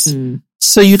phase.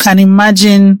 So you can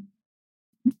imagine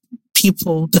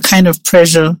people, the kind of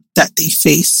pressure that they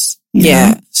face. You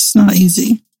know? It's not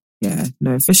easy. Yeah,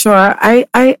 no, for sure.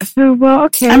 I feel, well,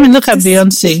 okay. I mean, look at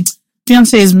Beyonce.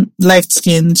 Beyonce is light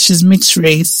skinned. She's mixed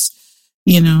race.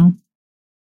 You know,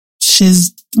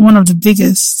 she's one of the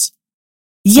biggest.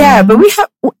 Yeah, but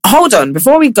hold on,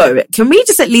 before we go, can we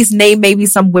just at least name maybe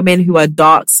some women who are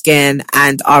dark skinned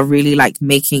and are really like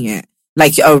making it?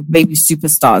 Like, maybe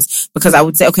superstars. Because I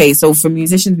would say, okay, so for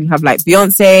musicians, we have like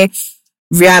Beyonce,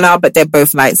 Rihanna, but they're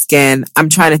both light skinned. I'm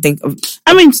trying to think of.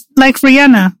 I mean, like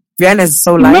Rihanna. Rihanna's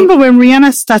so light. Remember when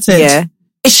Rihanna started? Yeah.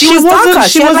 She was darker.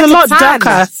 She was like a lot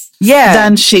darker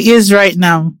than she is right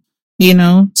now, you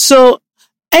know? So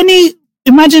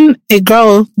imagine a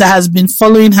girl that has been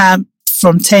following her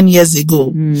from 10 years ago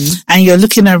and you're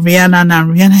looking at Rihanna now.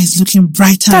 Rihanna is looking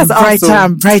brighter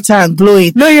and brighter and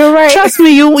glowing. No, you're right. Trust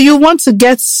me, you want to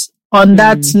get on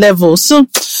that level. So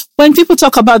when people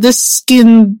talk about this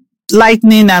skin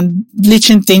lightening and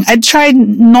bleaching thing, I try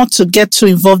not to get too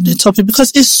involved in the topic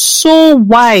because it's so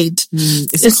wide.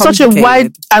 It's such a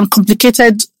wide and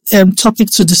complicated topic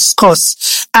to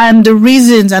discuss. And the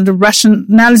reasons and the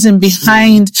rationalism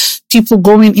behind people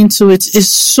going into it is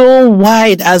so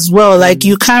wide as well. Like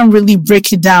you can't really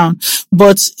break it down.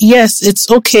 But yes,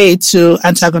 it's okay to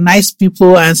antagonize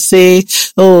people and say,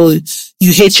 oh,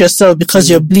 you hate yourself because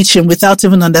you're bleaching without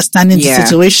even understanding the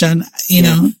situation, you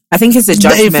know. I think it's a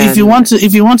judgment. If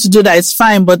you want to do that, it's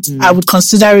fine, but I would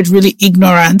consider it really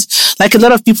ignorant. Like a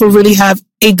lot of people really have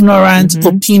ignorant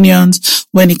opinions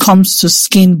when it comes to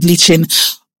skin bleaching.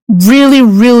 Really,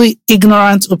 really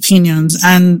ignorant opinions.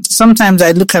 And sometimes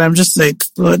I look at I'm just like,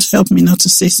 Lord, help me not to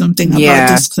say something about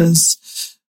this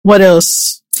because what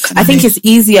else? I think it's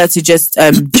easier to just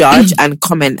judge and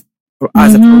comment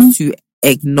as opposed to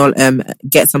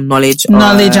get some knowledge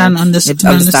and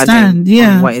understand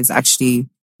on what is actually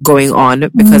going on,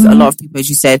 because a lot of people, as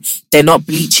you said, they're not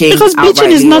bleaching. Because bleaching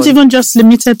is not even just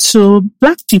limited to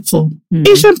black people.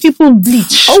 Asian people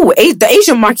bleach. Oh, the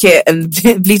Asian market and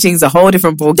bleaching is a whole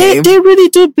different ballgame. They really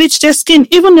do bleach their skin.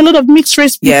 Even a lot of mixed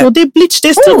race people, they bleach.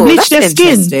 They still bleach their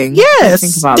skin.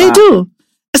 Yes, they do.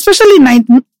 Especially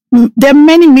there are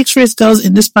many mixed race girls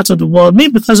in this part of the world,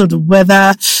 maybe because of the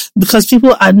weather, because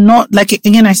people are not, like,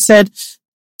 again, I said,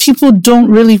 people don't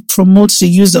really promote the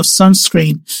use of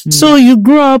sunscreen. So you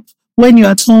grow up when you're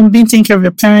at home being taken care of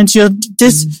your parents, you're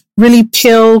this really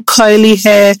pale, curly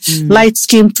hair,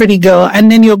 light-skinned pretty girl.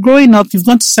 And then you're growing up, you've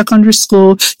gone to secondary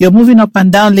school, you're moving up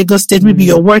and down Lagos State, maybe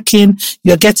you're working,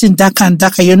 you're getting darker and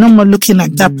darker, you're no more looking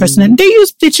like that person. And they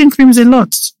use bleaching creams a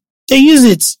lot. They use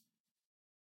it.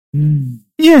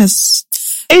 Yes.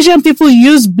 Asian people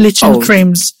use bleaching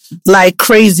creams like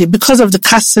crazy because of the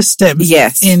caste system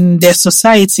in their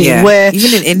society. Where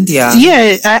even in India.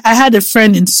 Yeah, I had a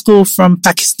friend in school from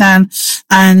Pakistan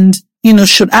and, you know,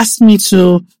 should ask me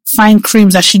to find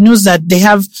creams that she knows that they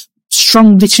have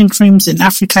strong bleaching creams in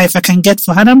Africa if I can get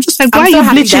for her. And I'm just like, why are you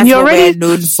bleaching? You're already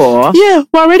known for. Yeah,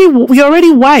 you're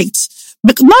already white.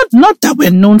 But not that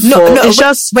we're known for. It's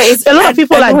just a lot of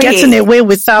people are getting away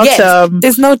without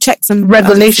there's no checks and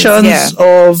regulations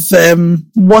of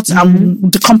what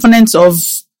the components of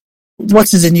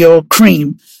what is in your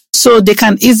cream. So they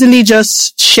can easily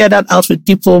just share that out with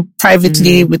people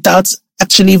privately without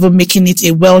actually even making it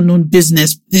a well-known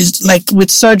business. It's like with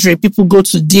surgery, people go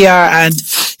to DR and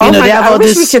they have all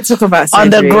this we could talk about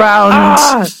underground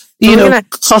hospitals. We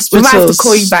might have to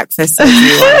call you back for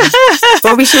surgery.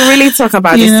 But we should really talk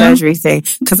about the surgery thing.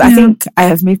 Because I think I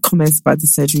have made comments about the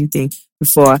surgery thing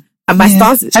before. And my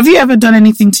stance is... Have you ever done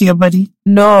anything to your body?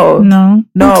 No.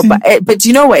 Okay. But do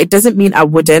you know what? It doesn't mean I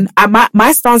wouldn't.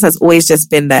 My stance has always just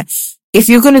been that if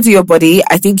you're going to do your body,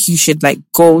 I think you should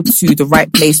go to the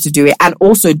right place to do it, and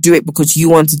also do it because you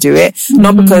want to do it,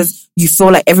 not because you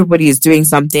feel like everybody is doing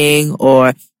something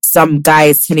or some guy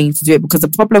is telling you to do it. Because the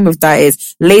problem with that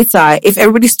is later, if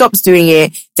everybody stops doing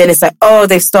it, then it's like, oh,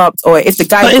 they've stopped. Or if the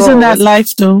guy isn't that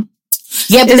life though?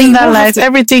 Yeah, but isn't that life?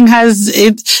 Everything has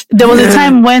it. There was a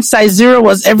time when size 0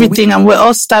 was everything, and we're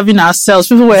all starving ourselves.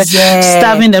 People were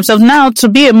starving themselves. Now, to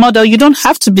be a model, you don't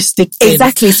have to be stick thin.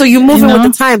 Exactly. So you're moving with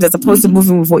the times as opposed to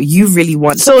moving with what you really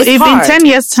want. So if in 10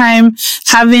 years' time,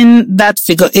 having that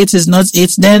figure 8 is not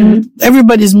it, then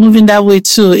everybody's moving that way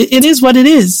too. It is what it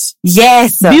is.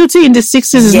 Yes. Beauty in the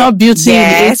 60s is not beauty in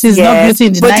the 80s, not beauty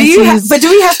in the 90s. But do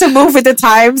we have to move with the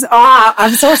times? Oh,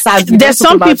 I'm so sad. There's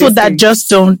some people that just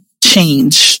don't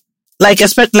change,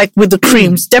 especially with the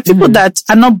creams. There are people that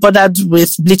are not bothered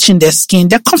with bleaching their skin.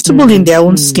 They're comfortable in their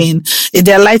own skin. If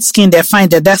they're light skin, they're fine.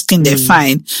 They're dark skin, they're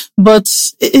fine. But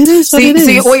it is what it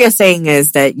is. So all you're saying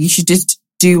is that you should just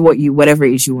do whatever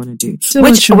it is you want to do,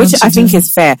 which I think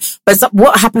is fair. But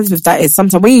what happens with that is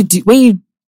sometimes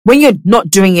when you're not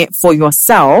doing it for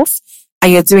yourself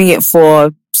and you're doing it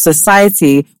for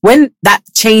society, when that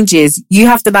changes, you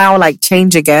have to now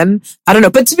change again. I don't know,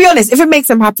 but to be honest, if it makes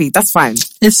them happy, that's fine.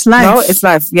 It's life. No, it's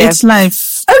life. Yeah, it's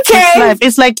life. Okay,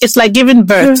 it's life. It's like giving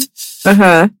birth.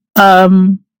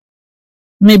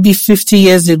 Maybe 50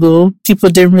 years ago, people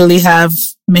didn't really have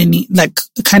many the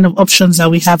kind of options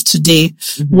that we have today,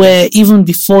 where even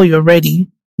before you're ready,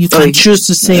 you can choose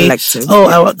to say,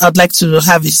 I'd like to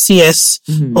have a CS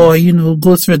or,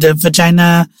 go through the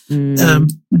vagina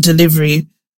delivery.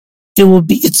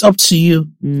 It's up to you.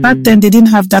 Back then, they didn't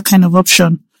have that kind of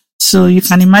option. So you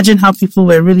can imagine how people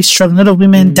were really struggling. A lot of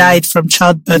women died from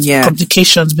childbirth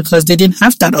complications because they didn't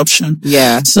have that option.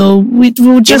 Yeah. So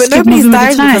we'll just keep moving with the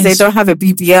times. Because they don't have a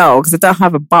BBL, because they don't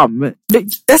have a bum. They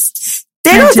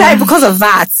don't die because of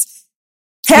that.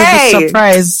 Hey! You'll be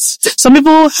surprised. Some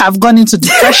people have gone into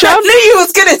depression. I knew you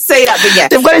was going to say that, but yeah.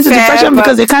 They've gone into depression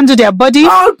because they can't do their body.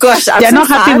 Oh gosh, they're not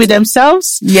happy with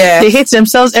themselves. Yeah. They hate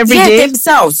themselves every day.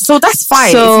 Themselves. So that's fine.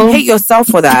 If you hate yourself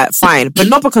for that, fine. But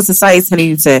not because society is telling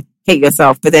you to hate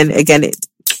yourself. But then again,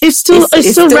 it's still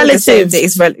relative.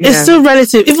 It's still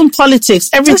relative. Even politics,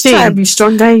 everything. Just try and be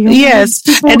stronger. Yes.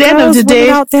 At the end of the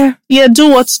day, do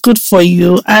what's good for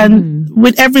you. And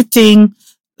with everything,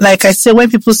 like I say, when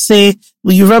people say,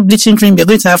 well, you rub bleaching cream, you're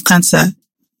going to have cancer.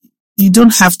 You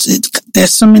don't have to.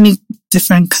 There's so many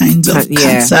different kinds of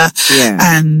cancer. Yeah.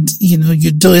 And,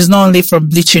 it's not only from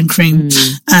bleaching cream.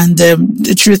 And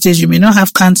the truth is, you may not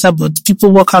have cancer, but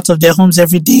people walk out of their homes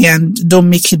every day and don't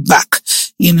make it back.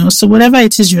 So whatever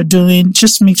it is you're doing,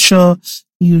 just make sure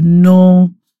you know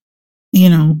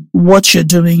what you're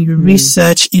doing, you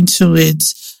research into it,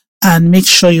 and make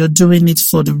sure you're doing it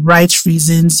for the right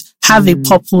reasons. Have a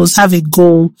purpose, have a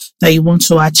goal that you want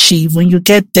to achieve. When you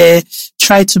get there,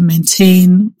 try to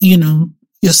maintain,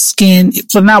 your skin.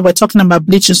 For now, we're talking about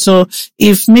bleaching. So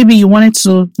if maybe you wanted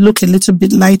to look a little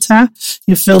bit lighter,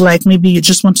 you feel like maybe you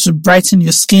just want to brighten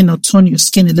your skin or tone your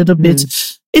skin a little bit,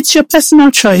 it's your personal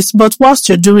choice. But whilst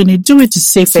you're doing it, do it the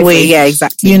safe way. Yeah,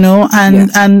 exactly.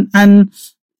 And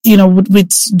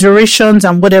with durations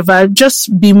and whatever,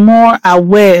 just be more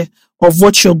aware of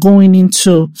what you're going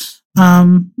into.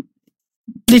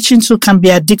 Bleaching too can be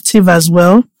addictive as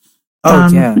well.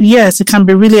 Yes, it can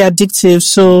be really addictive.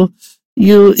 So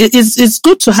it's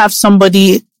good to have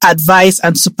somebody advise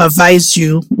and supervise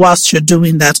you whilst you're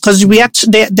doing that, because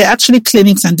there are actually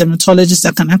clinics and dermatologists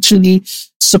that can actually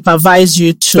supervise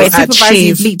you to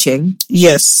achieve bleaching.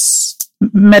 Yes,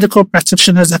 medical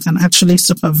practitioners that can actually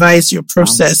supervise your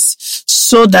process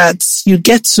so that you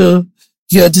get to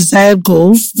your desired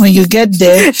goal. When you get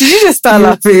there, did you just start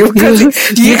laughing? You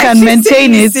can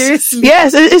maintain it. Seriously?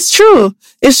 Yes, it's true.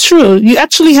 It's true. You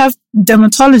actually have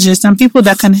dermatologists and people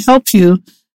that can help you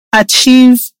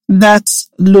achieve that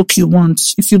look you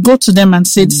want. If you go to them and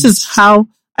say, this is how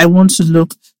I want to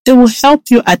look, they will help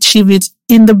you achieve it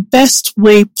in the best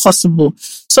way possible.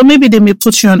 So maybe they may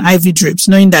put you on IV drips,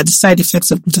 knowing that the side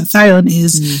effects of glutathione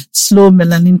is slow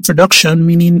melanin production,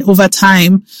 meaning over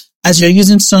time, as you're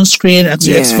using sunscreen, as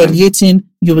you're exfoliating,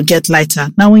 you will get lighter.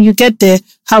 Now, when you get there,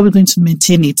 how are we going to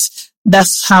maintain it?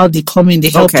 That's how they come in, they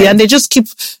help you, and they just keep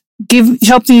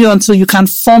helping you until you can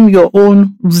form your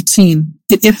own routine.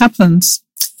 It happens.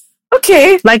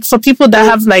 Okay. Like for people that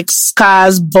have like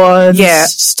scars, burns,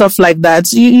 stuff like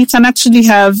that, you can actually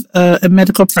have a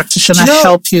medical practitioner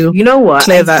help you. You know what?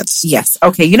 Clear that. Yes.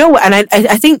 Okay. You know what? And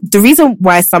I think the reason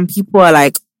why some people are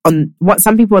like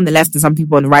some people on the left and some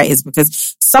people on the right is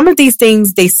because some of these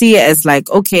things, they see it as like,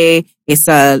 okay, it's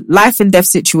a life and death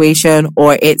situation,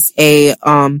 or it's a,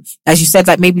 as you said,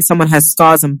 like maybe someone has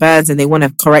scars and burns and they want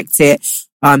to correct it,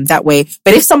 that way.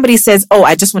 But if somebody says, oh,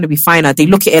 I just want to be finer, they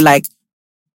look at it like,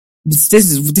 this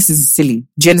is silly.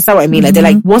 Do you understand what I mean? Like they're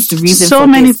like, what's the reason? So for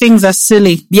many this? things are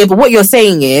silly. Yeah, but what you're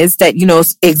saying is that,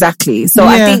 exactly. So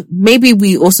I think maybe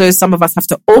we also, some of us have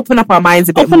to open up our minds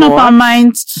a bit more. Open up our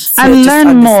minds and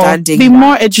learn more. Be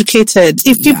more educated.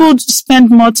 If people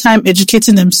spend more time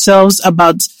educating themselves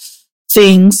about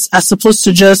things as opposed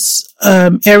to just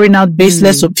airing out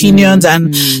baseless opinions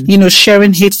and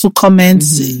sharing hateful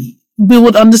comments, we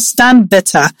would understand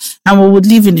better and we would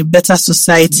live in a better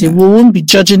society. We won't be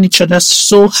judging each other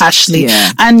so harshly.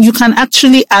 And you can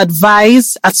actually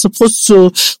advise as opposed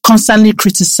to constantly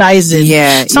criticizing.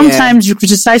 Sometimes you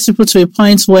criticize people to a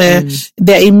point where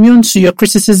they're immune to your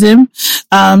criticism,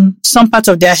 some part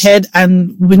of their head,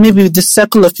 and maybe with the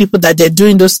circle of people that they're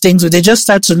doing those things with, they just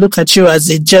start to look at you as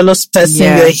a jealous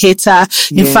person, you're a hater.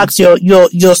 In fact,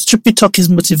 your stupid talk is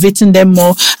motivating them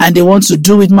more and they want to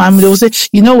do it more. And they will say,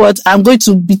 you know what? I'm going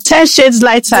to be 10 shades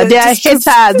lighter. They are haters.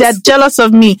 They are jealous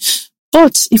of me.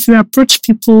 But if you approach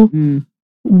people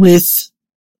with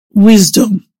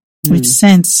wisdom, with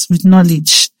sense, with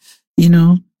knowledge,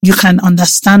 you can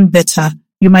understand better.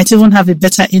 You might even have a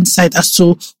better insight as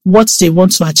to what they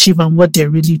want to achieve and what they're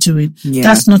really doing.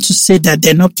 That's not to say that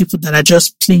they're not people that are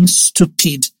just plain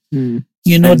stupid.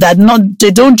 That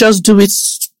they don't just do it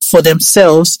for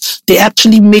themselves. They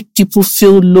actually make people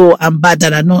feel low and bad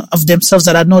that are not of themselves,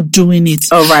 that are not doing it.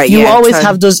 Oh, right. You always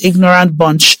have those ignorant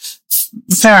bunch.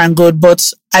 Fair and good,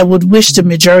 but I would wish the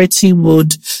majority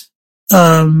would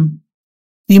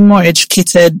be more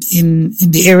educated in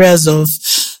the areas of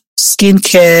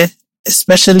skincare,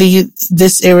 especially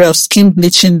this area of skin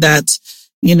bleaching that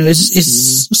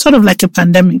is sort of like a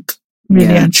pandemic,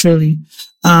 really and truly.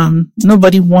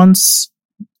 Nobody wants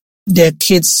their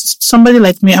kids. Somebody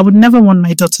like me, I would never want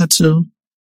my daughter to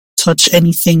touch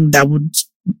anything that would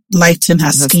lighten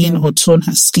her skin or tone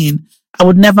her skin. I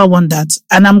would never want that.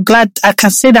 And I'm glad I can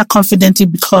say that confidently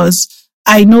because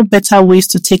I know better ways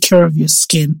to take care of your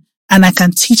skin, and I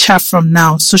can teach her from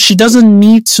now. So she doesn't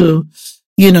need to,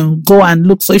 go and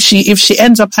look for, if she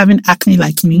ends up having acne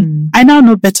like me, I now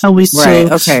know better ways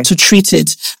to treat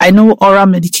it. I know oral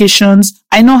medications.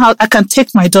 I know how I can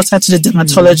take my daughter to the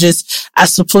dermatologist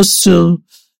as opposed to,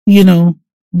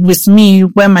 with me,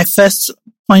 where my first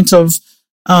point of,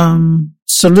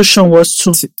 solution was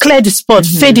to clear the spot,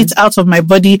 fade it out of my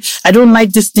body. I don't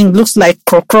like this thing. Looks like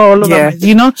crocro all over my,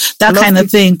 that kind of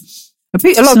thing. I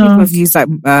think a lot of people have used like,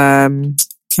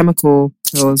 chemical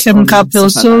pills.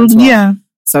 So,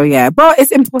 So yeah, but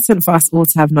it's important for us all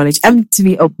to have knowledge and to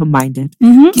be open-minded.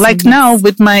 Like now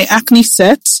with my acne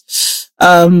set.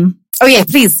 Oh yeah,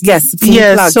 please. Yes.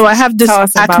 Yes. So I have this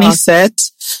acne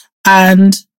set,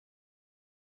 and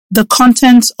the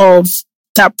content of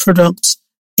that product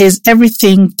is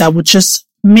everything that would just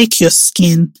make your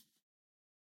skin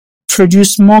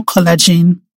produce more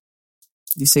collagen,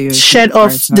 shed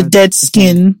off the dead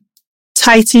skin,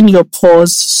 tighten your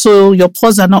pores so your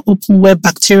pores are not open where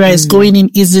bacteria is going in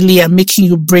easily and making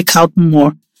you break out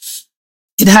more.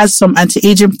 It has some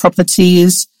anti-aging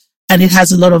properties and it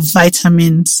has a lot of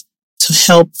vitamins to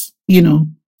help,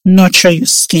 nurture your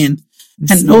skin.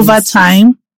 And over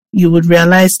time, you would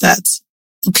realize that,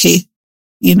 okay,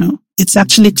 it's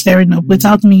actually clearing up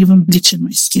without me even bleaching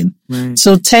my skin. Right.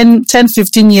 So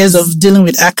 15 years of dealing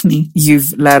with acne.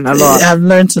 You've learned a lot. I've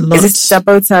learned a lot. Is this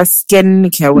Dabota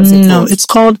skincare? What's it called? No, it's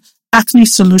called Acne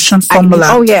Solution Formula.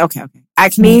 Oh yeah, okay.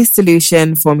 Acne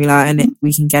Solution Formula, and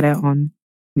we can get it on.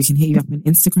 We can hit you up on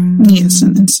Instagram. Yes,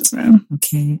 on Instagram.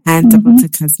 Okay, and Dabota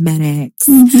Cosmetics.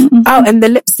 Oh, and the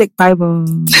Lipstick Bible.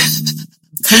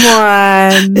 Come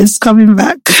on, it's coming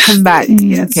back. Come back.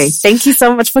 Yes. Okay, thank you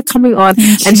so much for coming on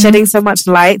and shedding so much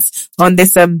light on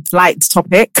this light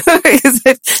topic.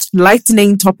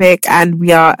 Lightening topic, and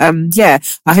we are I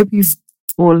hope you've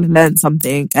all learned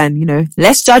something, and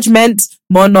less judgment,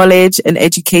 more knowledge and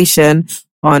education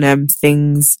on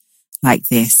things like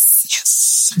this. Yes.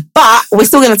 But we're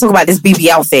still going to talk about this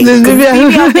BBL thing. The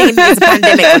BBL thing is a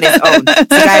pandemic on its own.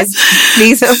 So guys,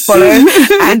 please follow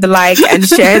and like and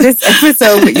share this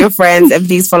episode with your friends, and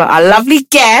please follow our lovely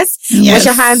guest. Yes. What's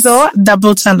your handle?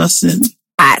 Dabota Lawson.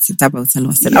 At Dabota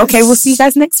Lawson. Yes. Okay, we'll see you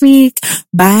guys next week.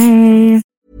 Bye.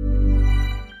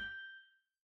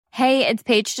 Hey, it's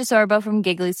Paige DeSorbo from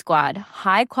Giggly Squad.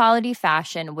 High quality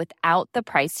fashion without the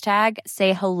price tag.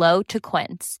 Say hello to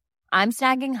Quince. I'm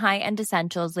snagging high-end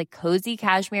essentials like cozy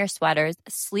cashmere sweaters,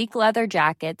 sleek leather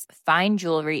jackets, fine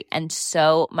jewelry, and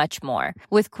so much more.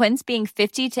 With Quince being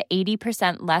 50 to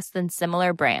 80% less than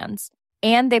similar brands.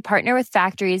 And they partner with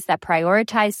factories that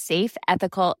prioritize safe,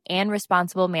 ethical, and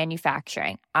responsible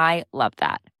manufacturing. I love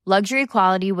that. Luxury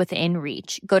quality within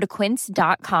reach. Go to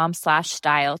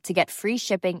quince.com/style to get free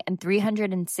shipping and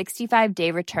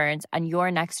 365-day returns on your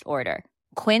next order.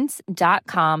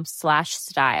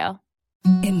 Quince.com/style.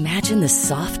 Imagine the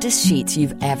softest sheets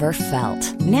you've ever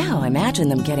felt. Now imagine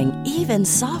them getting even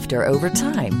softer over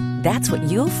time. That's what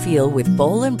you'll feel with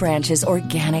Boll & Branch's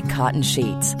organic cotton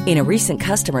sheets. In a recent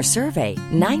customer survey,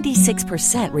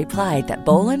 96% replied that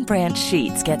Boll & Branch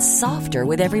sheets get softer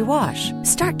with every wash.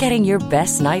 Start getting your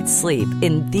best night's sleep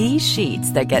in these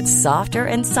sheets that get softer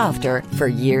and softer for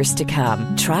years to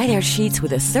come. Try their sheets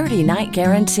with a 30-night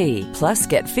guarantee. Plus,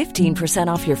 get 15%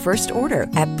 off your first order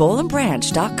at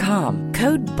bollandbranch.com.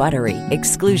 Code BUTTERY.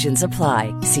 Exclusions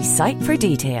apply. See site for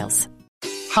details.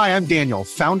 Hi, I'm Daniel,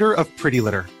 founder of Pretty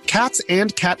Litter. Cats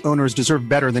and cat owners deserve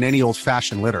better than any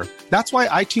old-fashioned litter. That's why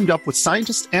I teamed up with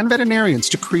scientists and veterinarians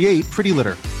to create Pretty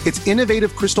Litter. Its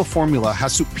innovative crystal formula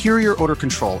has superior odor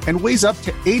control and weighs up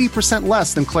to 80%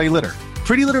 less than clay litter.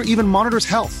 Pretty Litter even monitors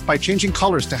health by changing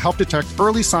colors to help detect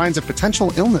early signs of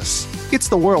potential illness. It's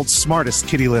the world's smartest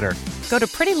kitty litter. Go to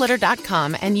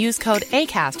prettylitter.com and use code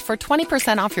ACAST for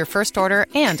 20% off your first order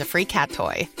and a free cat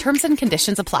toy. Terms and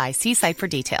conditions apply. See site for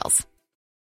details.